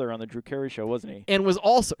cross-dressing brother on the Drew Carey show, wasn't he? And was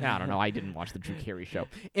also, I don't know, I didn't watch the Drew Carey show.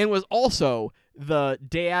 And was also the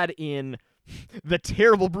dad in the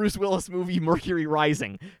terrible Bruce Willis movie Mercury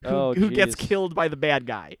Rising, who gets jeez. killed by the bad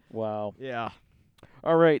guy. Wow. Yeah.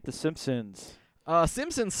 All right, The Simpsons.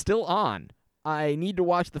 Simpsons still on. I need to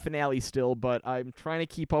watch the finale still, but I'm trying to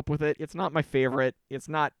keep up with it. It's not my favorite. It's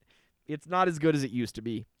not as good as it used to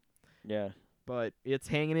be, Yeah. but it's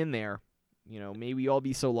hanging in there. May we all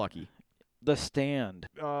be so lucky. The Stand.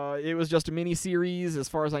 It was just a mini-series. As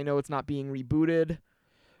far as I know, it's not being rebooted.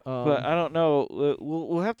 But I don't know.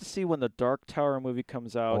 We'll have to see when the Dark Tower movie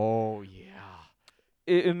comes out. Oh, yeah.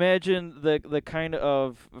 Imagine the kind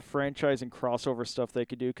of franchise and crossover stuff they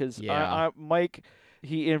could do. Because Yeah. Mike,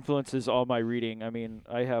 he influences all my reading. I mean,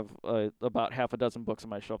 I have about half a dozen books on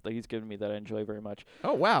my shelf that he's given me that I enjoy very much.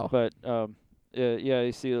 Oh, wow. But yeah,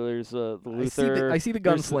 you see, there's the Luther. I see the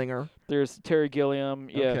there's gunslinger. There's Terry Gilliam.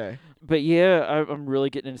 Yeah. Okay. But yeah, I'm really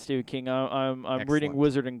getting into Stephen King. I'm reading Excellent.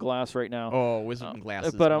 Wizard and Glass right now. Oh, Wizard and Glass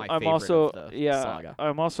is But my I'm favorite also of the saga.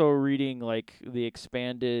 I'm also reading like the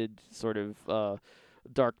expanded sort of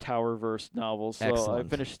Dark Tower verse novels. So I Excellent.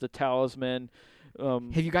 finished The Talisman.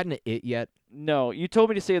 Have you gotten to it yet? No, you told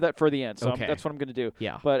me to save that for the end, so Okay. that's what I'm going to do.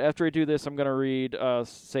 Yeah. But after I do this, I'm going to read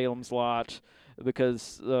Salem's Lot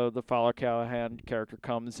because the Fowler Callahan character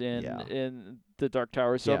comes in Yeah. in the Dark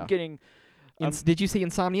Tower. So Yeah. I'm getting Did you see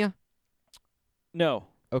Insomnia? no.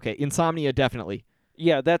 Okay, Insomnia definitely.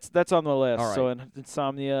 Yeah, that's on the list. All So right.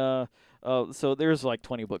 Insomnia. So there's like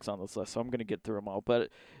 20 books on this list. So I'm gonna get through them all. But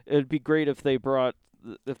it'd be great if they did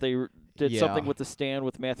something Yeah. with The Stand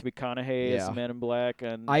with Matthew McConaughey as Yeah. the Man in Black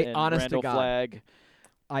and honest to Randall God, Flagg.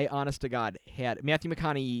 I honest to God had Matthew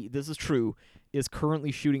McConaughey. This is true. Is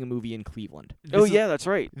currently shooting a movie in Cleveland. Oh This is- yeah, that's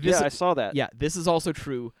right. this Yeah, is- I saw that. Yeah, this is also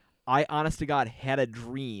true. I honest to God had a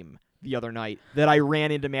dream the other night that I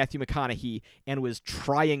ran into Matthew McConaughey and was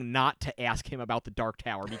trying not to ask him about the Dark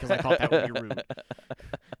Tower because I thought that would be rude.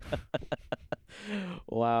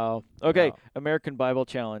 Wow. Okay, Wow. American Bible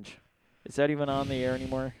Challenge. Is that even on the air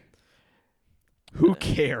anymore? Who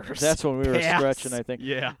cares? That's when we were Pass. stretching, I think.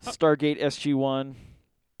 Yeah. Stargate SG-1.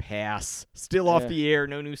 Pass. Still off Yeah. the air.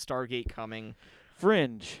 No new Stargate coming.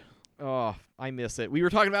 Fringe. Oh, I miss it. We were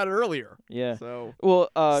talking about it earlier. Yeah. So Well,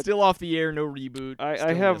 still off the air. No reboot. I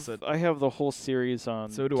Still miss it. have the whole series on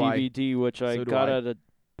So do I. DVD, which I So do got I. at a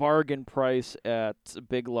bargain price at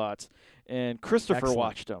Big Lots, and Christopher Excellent.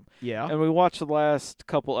 watched them, Yeah. and we watched the last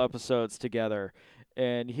couple episodes together,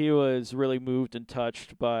 and he was really moved and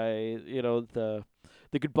touched by the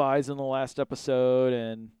goodbyes in the last episode,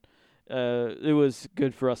 and it was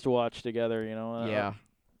good for us to watch together. Yeah.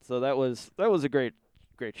 So that was a great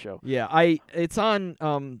show. Yeah. It's on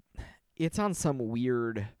some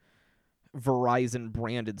weird Verizon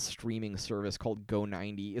branded streaming service called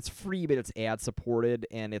Go90. It's free, but it's ad supported,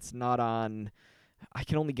 and it's not on. I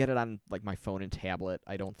can only get it on like my phone and tablet.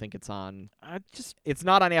 I don't think it's on. It's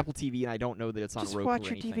not on Apple TV, and I don't know that it's on Just Roku watch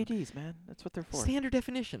or your anything. DVDs, man. That's what they're for. Standard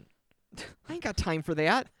definition. I ain't got time for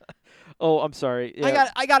that. Oh, I'm sorry. Yeah.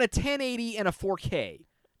 I got a 1080 and a 4K,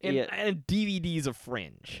 and, Yeah. and DVDs of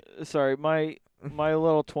Fringe. Sorry, my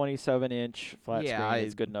little 27-inch flat Yeah, screen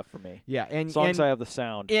is good enough for me. Yeah, and As long as and, I have the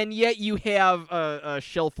sound. and yet you have a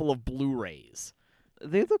shelf full of Blu-rays.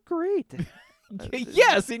 They look great.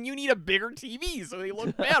 Yes, and you need a bigger TV so they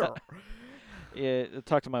look better. Yeah,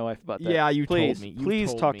 talk to my wife about that. Yeah, you told please, me. You please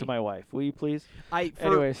told talk me. to my wife. Will you please? Anyways,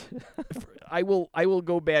 Anyways, I will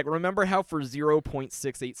go back. Remember how for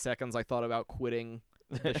 0.68 seconds I thought about quitting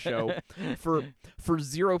the show? for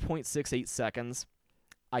 0.68 seconds,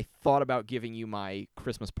 I thought about giving you my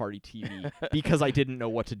Christmas party TV because I didn't know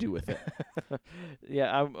what to do with it.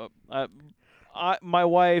 yeah, my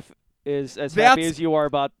wife is as happy as you are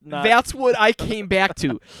about not. That's what I came back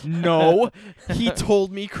to. No, he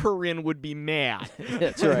told me Corinne would be mad.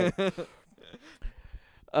 That's right.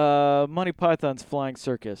 Monty Python's Flying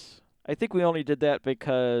Circus. I think we only did that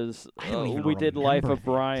because I don't even we did Life remember of that.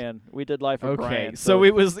 Brian. We did Life of Okay, Brian. so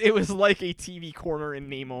it was like a TV corner in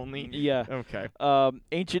name only. Yeah. Okay.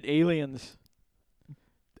 Ancient Aliens.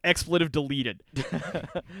 Expletive deleted.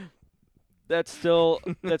 That's still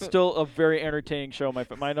a very entertaining show.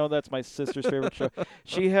 I know that's my sister's favorite show.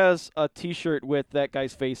 She has a T-shirt with that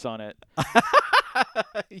guy's face on it.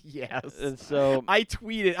 Yes. And so I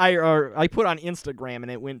tweeted. I put on Instagram and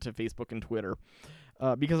it went to Facebook and Twitter.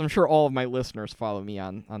 Because I'm sure all of my listeners follow me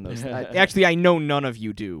on those. Actually, I know none of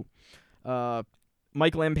you do.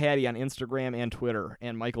 Michael M. Patty on Instagram and Twitter,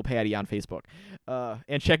 and Michael Patty on Facebook,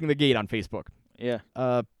 and Checking the Gate on Facebook. yeah.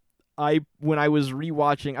 When I was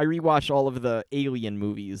rewatching, I rewatched all of the Alien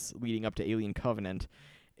movies leading up to Alien Covenant,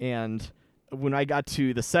 and when I got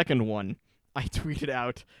to the second one, I tweeted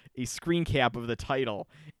out a screen cap of the title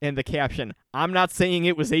and the caption, "I'm not saying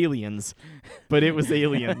it was aliens, but it was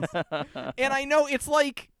aliens." And I know it's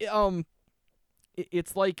like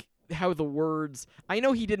how the words, I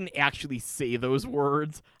know he didn't actually say those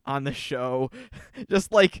words on the show,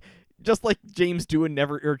 just like James Doohan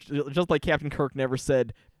never, or just like Captain Kirk never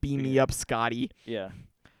said, "Beam me up, Scotty." Yeah.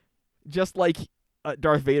 Just like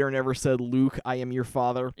Darth Vader never said, "Luke, I am your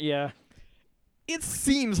father." Yeah. It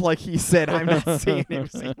seems like he said, "I'm not saying it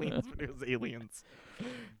was aliens, but it was aliens."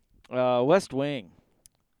 West Wing.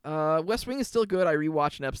 West Wing is still good. I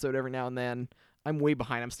rewatch an episode every now and then. I'm way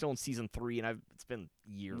behind. I'm still in season 3, and it's been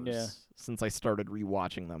years since I started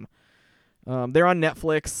rewatching them. They're on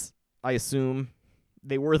Netflix, I assume.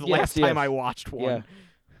 They were the last time I watched one.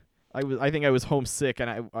 Yeah. I think I was homesick,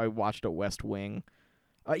 and I watched a West Wing.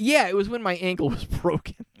 Yeah, it was when my ankle was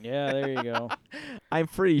broken. Yeah, there you go. I'm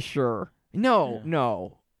pretty sure.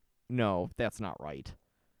 No, that's not right.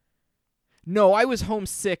 No, I was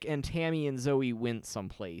homesick, and Tammy and Zoe went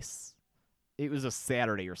someplace. It was a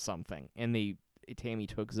Saturday or something, and Tammy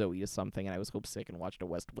took Zoe to something, and I was homesick and watched a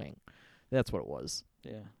West Wing. That's what it was.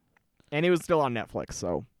 Yeah. And it was still on Netflix,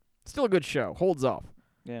 so still a good show. Holds up.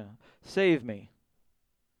 Yeah. Save Me.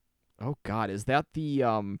 Oh God, is that the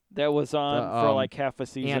That was on for like half a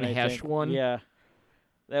season. Anne I Hesh think. one? Yeah.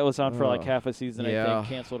 That was on for like half a season, I yeah. think.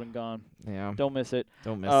 Canceled and gone. Yeah. Don't miss it.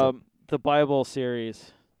 Don't miss it. The Bible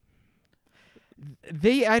series.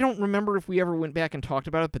 I don't remember if we ever went back and talked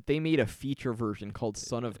about it, but they made a feature version called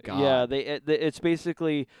Son of God. Yeah, it's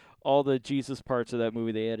basically all the Jesus parts of that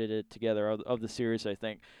movie. They edited together of the series, I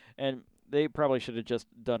think. And they probably should have just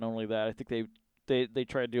done only that. I think they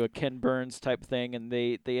tried to do a Ken Burns type thing, and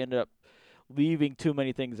they ended up leaving too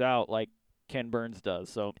many things out, like Ken Burns does.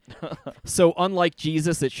 So, So unlike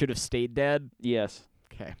Jesus, it should have stayed dead. yes,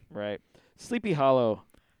 Okay. right. Sleepy Hollow.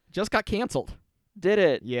 Just got canceled. Did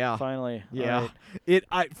it? Yeah. Finally. Yeah.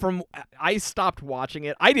 Alright. I stopped watching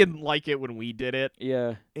it. I didn't like it when we did it,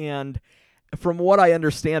 Yeah. and from what I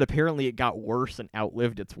understand, apparently it got worse and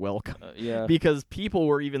outlived its welcome. Yeah. Because people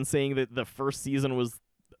were even saying that the first season was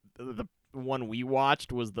the one we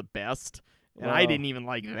watched was the best, and I Wow. didn't even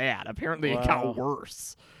like that. Apparently it Wow. got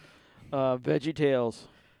worse. VeggieTales.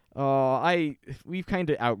 We've kind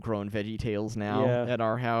of outgrown VeggieTales now Yeah. at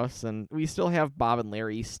our house, and we still have Bob and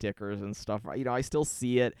Larry stickers and stuff. You know, I still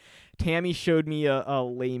see it. Tammy showed me a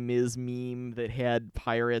Les Mis meme that had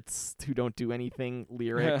pirates who don't do anything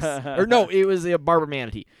lyrics, or no, it was a Barbara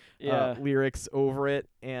Manatee Yeah. lyrics over it,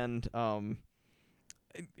 and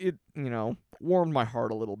it warmed my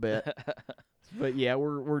heart a little bit. But yeah,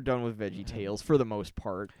 we're done with VeggieTales for the most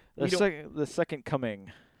part. The Second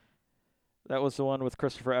Coming. That was the one with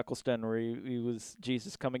Christopher Eccleston where he was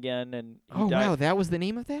Jesus come again and he died. Wow, that was the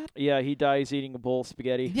name of that? Yeah, he dies eating a bowl of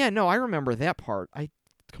spaghetti. Yeah, no, I remember that part. I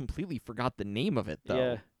completely forgot the name of it though.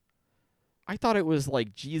 Yeah. I thought it was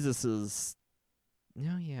like Jesus's.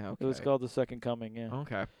 No, yeah, okay. It was called The Second Coming, yeah.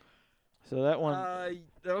 Okay. So that one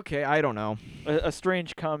Okay, I don't know. a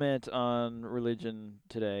strange comment on religion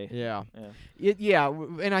today. Yeah. Yeah.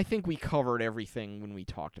 And I think we covered everything when we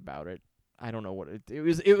talked about it. I don't know what it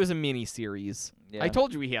was. It was a mini series. Yeah. I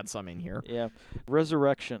told you we had some in here. Yeah.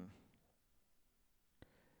 Resurrection.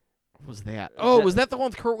 What was that? Oh, was that the one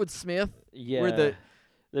with Kurtwood Smith? Yeah. Where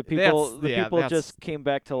the people that's- just came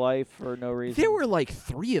back to life for no reason. There were like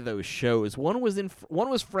 3 of those shows. One was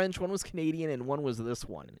French, one was Canadian, and one was this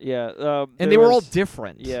one. Yeah. And they were all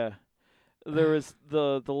different. Yeah. There was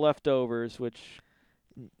the Leftovers, which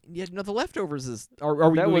Yeah, no, The Leftovers is. Are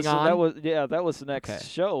we moving on? That was the next Okay.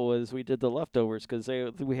 show. Was we did the Leftovers because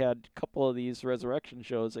we had a couple of these resurrection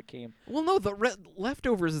shows that came. Well, no, the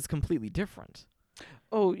Leftovers is completely different.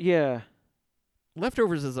 Oh yeah,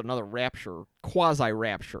 Leftovers is another Rapture,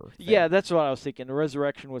 quasi-Rapture. yeah. That's what I was thinking. The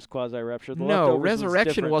resurrection was quasi Rapture. No,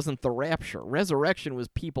 Resurrection wasn't the Rapture. Resurrection was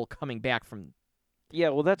people coming back from Yeah,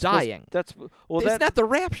 well, that's dying. It's not the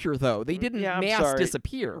Rapture though. They didn't Yeah, I'm mass sorry.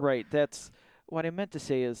 disappear. Right. That's what I meant to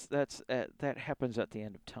say. Is that happens at the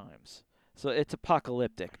end of times. So it's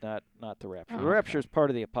apocalyptic, not the Rapture. Oh, The Rapture is part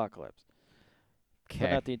of the apocalypse, but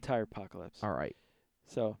Okay. not the entire apocalypse. All right.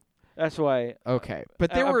 So that's why. Okay.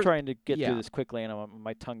 But there I'm were. trying to get yeah. through this quickly, and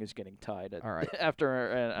my tongue is getting tied. All right.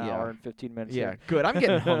 After an Yeah. hour and 15 minutes. Yeah. in. Good. I'm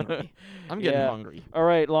getting hungry. I'm getting Yeah. hungry. All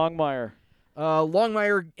right, Longmire.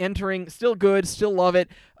 Longmire entering, still good, still love it.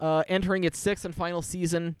 Entering its 6th and final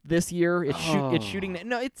season this year. It's shooting.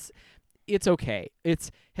 No, it's okay.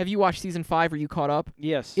 Have you watched season 5? Are you caught up?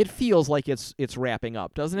 Yes. It feels like it's wrapping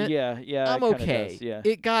up, doesn't it? Yeah. I'm it kinda okay. does,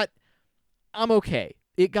 yeah. I'm okay.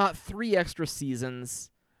 It got 3 extra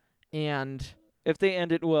seasons, and If they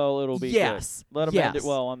end it well, it'll be yes, good. Let them end it yes.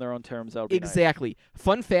 well on their own terms. That would be nice. exactly.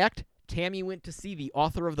 Fun fact: Tammy went to see the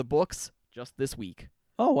author of the books just this week.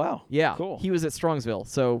 Oh wow. Yeah, Cool. He was at Strongsville,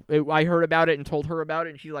 so I heard about it and told her about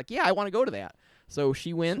it, and she's like, "Yeah, I want to go to that." So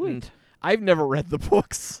she went, and Sweet. I've never read the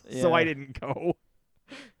books, so I Yeah. didn't go.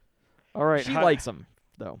 All right. She likes them,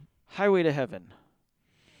 though. Highway to Heaven.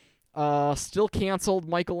 Still canceled.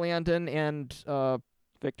 Michael Landon and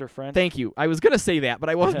Victor French. thank you. I was gonna say that, but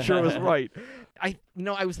I wasn't sure it was right. I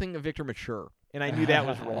was thinking of Victor Mature, and I knew that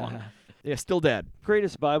was wrong. Yeah, still dead.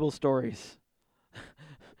 Greatest Bible stories.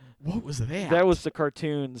 What was that? That was the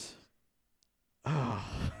cartoons. Oh.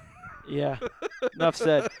 Yeah. Enough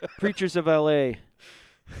said. Preachers of L.A.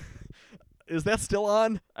 Is that still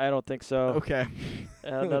on? I don't think so. Okay.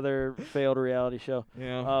 Another failed reality show.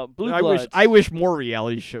 Yeah. Blue I Bloods. wish more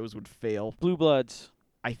reality shows would fail. Blue Bloods.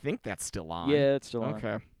 I think that's still on. Yeah, it's still on.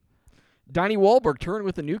 Okay. Donnie Wahlberg touring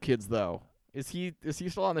with the New Kids though. Is he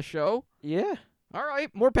still on the show? Yeah. All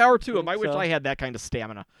right. More power to him. Think I wish so. I had that kind of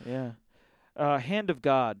stamina. Yeah. Hand of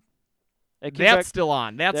God. That came That's back, still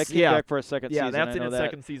on. that That's came back for a second Yeah, season. that's I in know its that.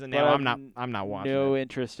 second season But now. I've I'm not watching No it.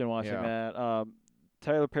 interest in watching Yeah. that.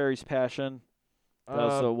 Tyler Perry's Passion. That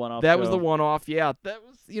was the one-off That show. was the one-off. Yeah, that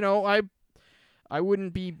was. I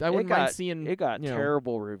wouldn't mind seeing. It got you know,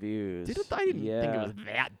 terrible reviews. I didn't yeah. think it was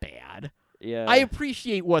that bad. Yeah. I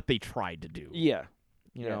appreciate what they tried to do. Yeah.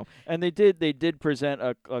 You Yeah. know. And they did present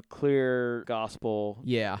a clear gospel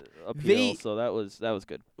Yeah. appeal, so that was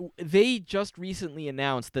good. They just recently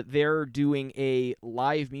announced that they're doing a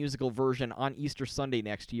live musical version on Easter Sunday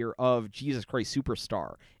next year of Jesus Christ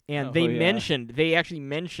Superstar. And Oh, they yeah. actually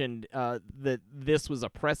mentioned that this was a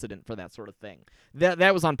precedent for that sort of thing.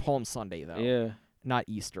 That was on Palm Sunday, though, Yeah. not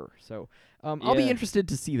Easter. So I'll be Yeah. interested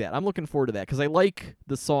to see that. I'm looking forward to that because I like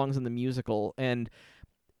the songs in the musical, and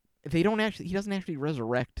he doesn't actually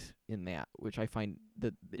resurrect in that, which I find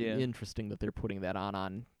that Yeah. interesting that they're putting that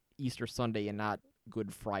on Easter Sunday and not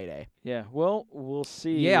Good Friday. Yeah. Well, we'll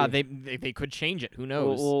see. Yeah, they could change it. Who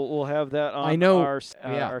knows? We'll have that on I know. our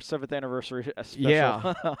Yeah. our 7th anniversary special.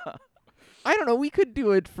 Yeah. I don't know. We could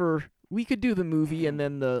do the movie and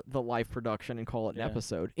then the live production and call it an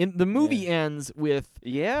episode. And the movie ends with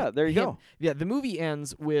there you go. Yeah, the movie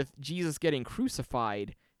ends with Jesus getting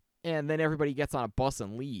crucified, and then everybody gets on a bus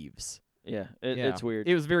and leaves. Yeah, it's weird.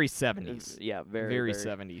 It was very 70s. Very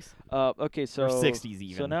 70s. Okay, so or 60s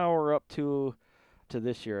even. So now we're up to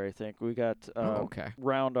this year. I think we got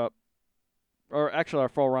roundup, or actually our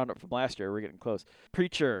fall roundup from last year. We're getting close.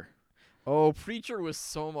 Preacher. Oh, Preacher was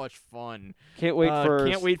so much fun. Can't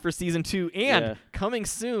wait for season 2. And coming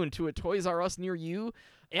soon to a Toys R Us near you,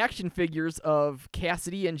 action figures of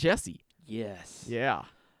Cassidy and Jesse. Yes. Yeah.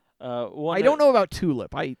 I don't know about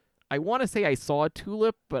Tulip. I want to say I saw a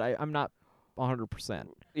Tulip, but I'm not 100%.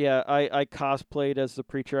 Yeah, I cosplayed as the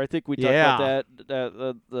Preacher. I think we talked about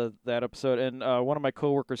that episode. And one of my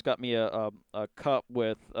coworkers got me a cup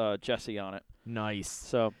with Jesse on it. Nice.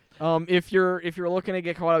 So, if you're looking to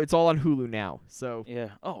get caught up, it's all on Hulu now. So yeah.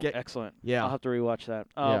 Oh, excellent. Yeah. I'll have to rewatch that.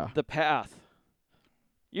 The Path.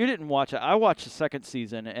 You didn't watch it. I watched the second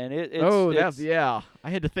season, and it's I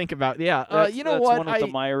had to think about you know that's what? One with the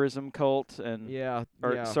Myerism cult and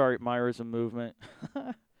Myerism movement.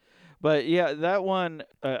 But yeah, that one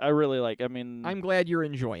I really like. I mean, I'm glad you're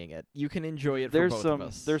enjoying it. You can enjoy it for both of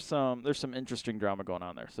us. There's some interesting drama going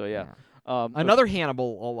on there. So yeah. Another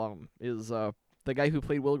Hannibal alum is the guy who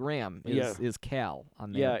played Will Graham is Cal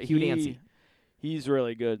on there. Yeah, Hugh Dancy. He's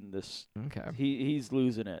really good in this. Okay. He's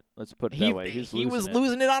losing it. Let's put it that way. He was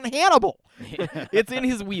losing it on Hannibal. It's in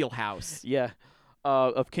his wheelhouse. Yeah.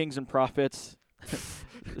 Of Kings and Prophets.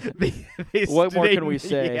 They what more can we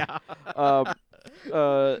say? Yeah.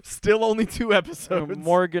 Still only 2 episodes.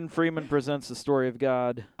 Morgan Freeman presents the story of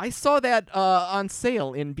God. I saw that on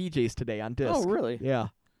sale in BJ's today on disc. Oh, really? Yeah.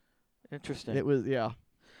 Interesting. It was,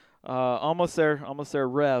 almost there,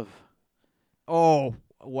 Rev. Oh,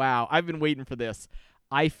 wow. I've been waiting for this.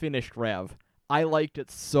 I finished Rev. I liked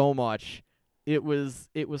it so much. It was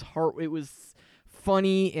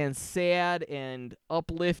funny and sad and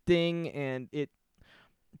uplifting, and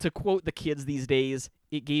to quote the kids these days,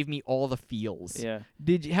 it gave me all the feels. Yeah.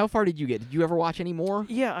 How far did you get? Did you ever watch any more?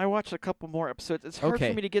 Yeah, I watched a couple more episodes. It's hard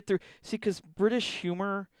for me to get through. See, because British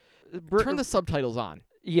humor. Turn the subtitles on.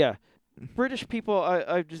 Yeah. British people,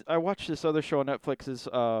 I watched this other show on Netflix is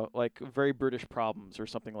like Very British Problems or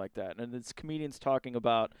something like that, and it's comedians talking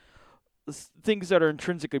about things that are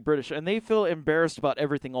intrinsically British, and they feel embarrassed about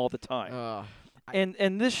everything all the time.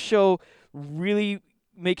 And this show really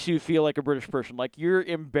makes you feel like a British person, like you're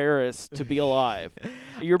embarrassed to be alive.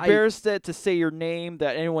 You're embarrassed to say your name,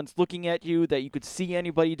 that anyone's looking at you, that you could see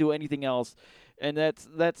anybody do anything else, and that's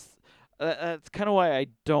kind of why I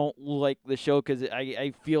don't like the show, because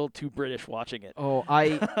I feel too British watching it. Oh,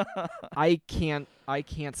 I can't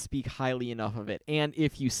speak highly enough of it. And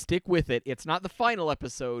if you stick with it, it's not the final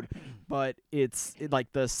episode, but it's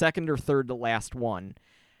like the second or third to last one.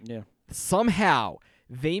 Yeah. Somehow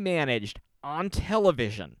they managed on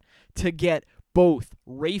television to get both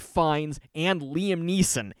Ralph Fiennes and Liam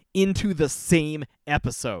Neeson into the same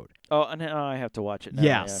episode. Oh, and now I have to watch it now.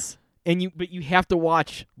 Yes. Yeah. But you have to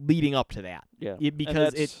watch leading up to that. Yeah.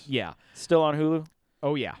 Because still on Hulu?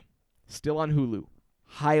 Oh yeah. Still on Hulu.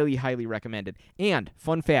 Highly, highly recommended. And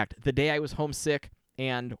fun fact, the day I was homesick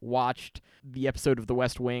and watched the episode of The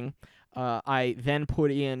West Wing, I then put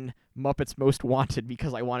in Muppets Most Wanted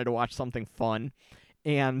because I wanted to watch something fun.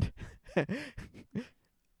 And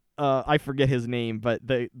I forget his name, but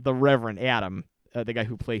the Reverend Adam, the guy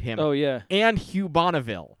who played him. Oh yeah. And Hugh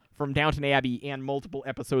Bonneville from Downton Abbey and multiple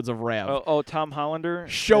episodes of Rev. Oh, Tom Hollander?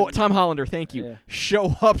 Tom Hollander, thank you. Yeah.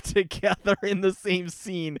 Show up together in the same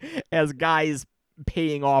scene as guys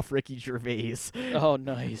paying off Ricky Gervais. Oh,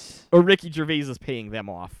 nice. Or Ricky Gervais is paying them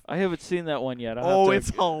off. I haven't seen that one yet.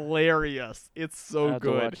 It's hilarious. It's so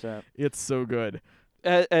good. To watch that. It's so good.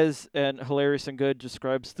 And hilarious and good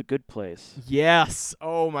describes The Good Place. Yes.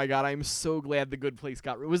 Oh my God, I'm so glad The Good Place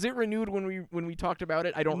got. Was it renewed when we talked about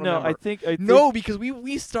it? I don't remember. No, I think no, because we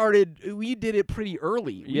did it pretty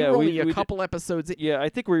early. We were only a couple episodes in. Yeah, I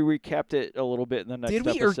think we recapped it a little bit in the next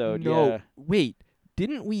episode. Did we? No. Wait,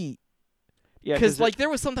 didn't we? Yeah, because there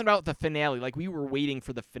was something about the finale. Like we were waiting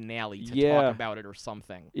for the finale to talk about it or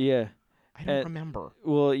something. Yeah. I don't remember.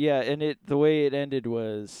 Well, yeah, and the way it ended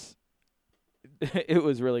was. It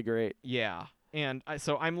was really great. Yeah, and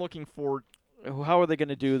so I'm looking forward. How are they going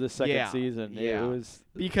to do the second season? Yeah, it was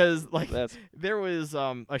because there was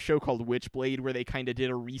a show called Witchblade where they kind of did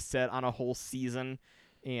a reset on a whole season,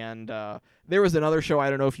 and there was another show, I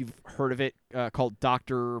don't know if you've heard of it, called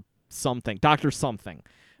Dr. something, Dr. Something,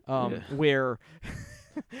 where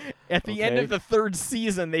at the end of the third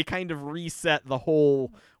season, they kind of reset the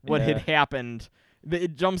whole what had happened.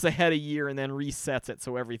 It jumps ahead a year and then resets it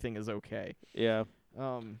so everything is okay. Yeah.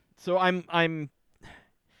 So I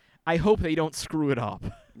hope they don't screw it up.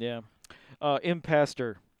 Yeah.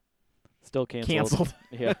 Impastor. Still canceled.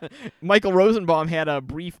 Yeah. Michael Rosenbaum had a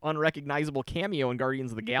brief, unrecognizable cameo in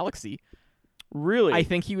Guardians of the Galaxy. Really? I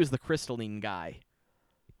think he was the crystalline guy.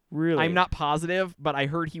 Really? I'm not positive, but I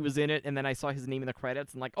heard he was in it, and then I saw his name in the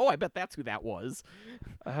credits, and like, oh, I bet that's who that was.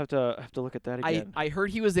 I have to look at that again. I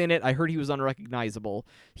heard he was in it. I heard he was unrecognizable.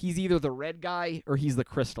 He's either the red guy or he's the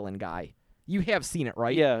crystalline guy. You have seen it,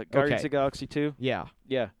 right? Yeah, Guardians of the Galaxy 2. Yeah.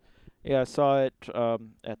 Yeah. Yeah, I saw it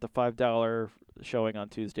at the $5 showing on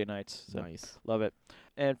Tuesday nights. So Nice. Love it.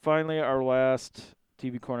 And finally, our last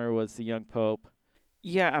TV corner was The Young Pope.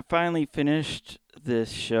 Yeah, I finally finished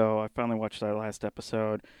this show. I finally watched our last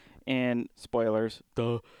episode. And spoilers,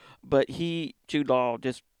 but Jude Law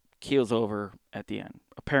just keels over at the end.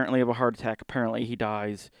 Apparently of a heart attack. Apparently he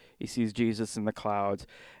dies. He sees Jesus in the clouds.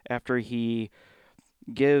 After he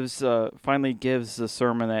finally gives the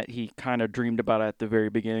sermon that he kind of dreamed about at the very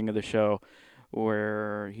beginning of the show,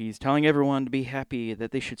 where he's telling everyone to be happy,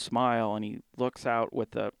 that they should smile, and he looks out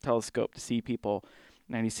with the telescope to see people,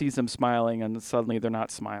 and he sees them smiling, and suddenly they're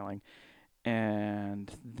not smiling.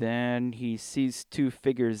 And then he sees two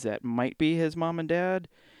figures that might be his mom and dad,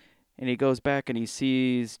 and he goes back and he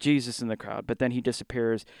sees Jesus in the crowd, but then he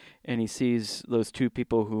disappears, and he sees those two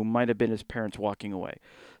people who might have been his parents walking away.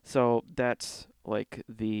 So that's like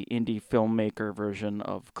the indie filmmaker version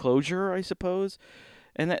of closure, I suppose.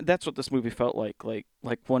 And that's what this movie felt like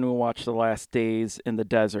when we watched The Last Days in the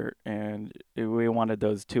Desert and we wanted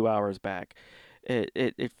those 2 hours back.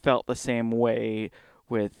 It felt the same way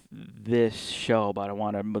with this show, but I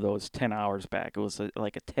wanted those 10 hours back. It was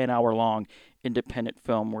like a 10-hour long independent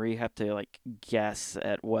film where you have to like guess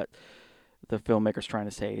at what the filmmaker's trying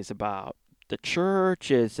to say. Is about the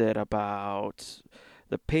church? Is it about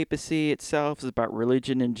the papacy itself? Is it about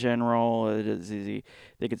religion in general? Is he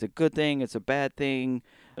think it's a good thing? It's a bad thing?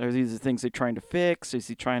 Are these the things they're trying to fix? Is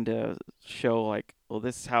he trying to show like, well,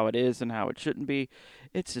 this is how it is and how it shouldn't be?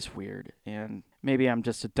 It's just weird. And maybe I'm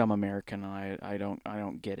just a dumb American. I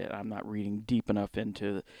don't get it. I'm not reading deep enough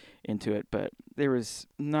into it. But there was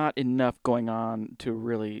not enough going on to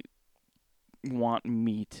really want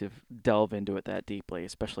me to delve into it that deeply,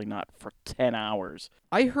 especially not for 10 hours.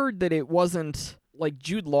 I heard that it wasn't like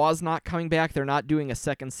Jude Law's not coming back. They're not doing a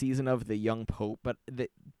second season of The Young Pope, but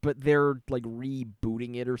they're like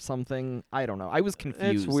rebooting it or something. I don't know. I was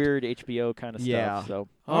confused. It's weird HBO kind of stuff. So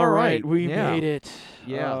all right, we made it.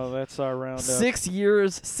 Yeah, that's our roundup. 6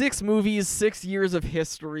 years, 6 movies, 6 years of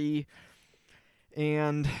history,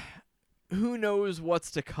 and who knows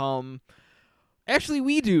what's to come. Actually,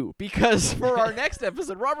 we do, because for our next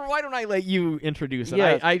episode, Robert, why don't I let you introduce it?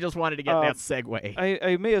 Yeah. I just wanted to get that segue.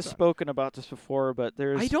 I may have spoken about this before, but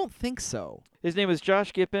I don't think so. His name is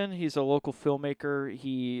Josh Gippen. He's a local filmmaker.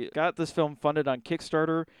 He got this film funded on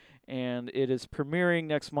Kickstarter, and it is premiering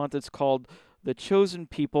next month. It's called The Chosen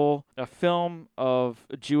People, a film of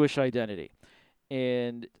Jewish identity.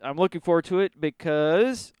 And I'm looking forward to it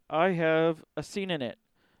because I have a scene in it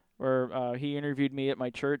where he interviewed me at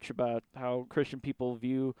my church about how Christian people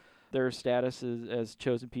view their status as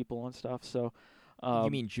chosen people and stuff. So,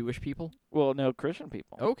 you mean Jewish people? Well, no, Christian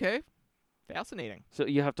people. Okay. Fascinating. So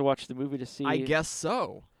you have to watch the movie to see. I guess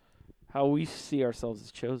so. How we see ourselves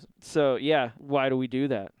as chosen. So, yeah, why do we do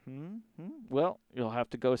that? Well, you'll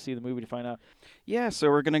have to go see the movie to find out. Yeah,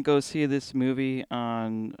 so we're going to go see this movie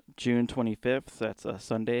on June 25th. That's a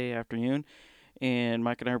Sunday afternoon. And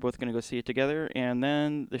Mike and I are both going to go see it together. And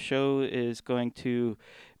then the show is going to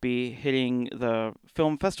be hitting the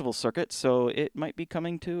film festival circuit, so it might be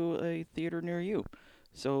coming to a theater near you.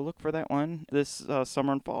 So look for that one this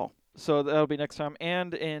summer and fall. So that'll be next time.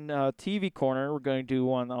 And in TV Corner, we're going to do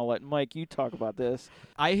one. I'll let Mike, you talk about this.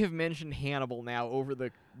 I have mentioned Hannibal now over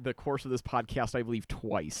the course of this podcast, I believe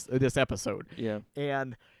twice, this episode. Yeah.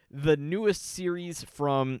 And the newest series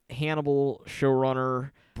from Hannibal showrunner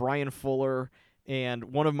Brian Fuller and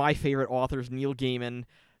one of my favorite authors, Neil Gaiman,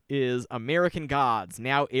 is American Gods,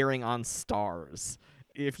 now airing on Starz.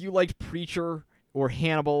 If you liked Preacher or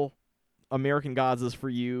Hannibal, American Gods is for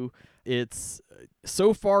you. It's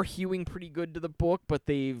so far hewing pretty good to the book, but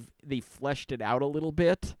they've fleshed it out a little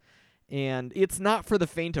bit. And it's not for the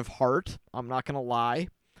faint of heart, I'm not going to lie,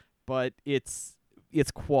 but it's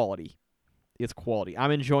quality. It's quality.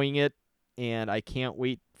 I'm enjoying it, and I can't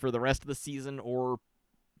wait for the rest of the season or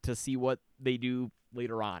to see what they do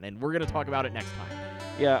later on. And we're going to talk about it next time.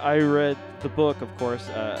 Yeah, I read the book, of course,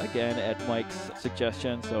 again at Mike's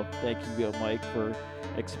suggestion. So thank you, Mike, for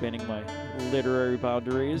expanding my literary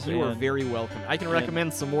boundaries. You are very welcome. I can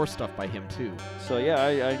recommend some more stuff by him too. So yeah,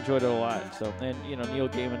 I enjoyed it a lot. So and Neil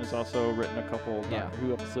Gaiman has also written a couple Doctor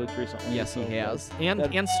Who episodes recently. Yes, so he has,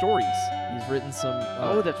 and stories. He's written some.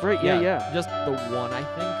 Oh, that's right. Yeah. Just the one, I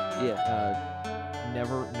think. Yeah.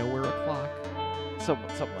 Nowhere O'Clock. Something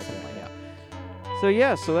like that. Yeah. So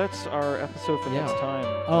yeah, so that's our episode for next time.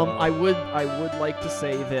 I would like to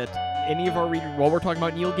say that any of our readers, while we're talking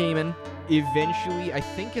about Neil Gaiman, eventually, I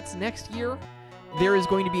think it's next year, there is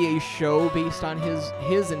going to be a show based on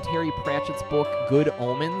his and Terry Pratchett's book, Good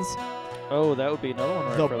Omens. Oh, that would be another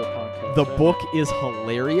one for the podcast. The book is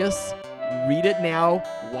hilarious. Read it now,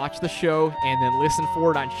 watch the show, and then listen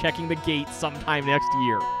for it on Checking the Gate sometime next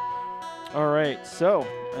year. All right, so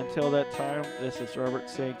until that time, this is Robert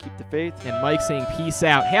saying keep the faith. And Mike saying peace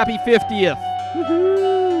out. Happy 50th! Woohoo!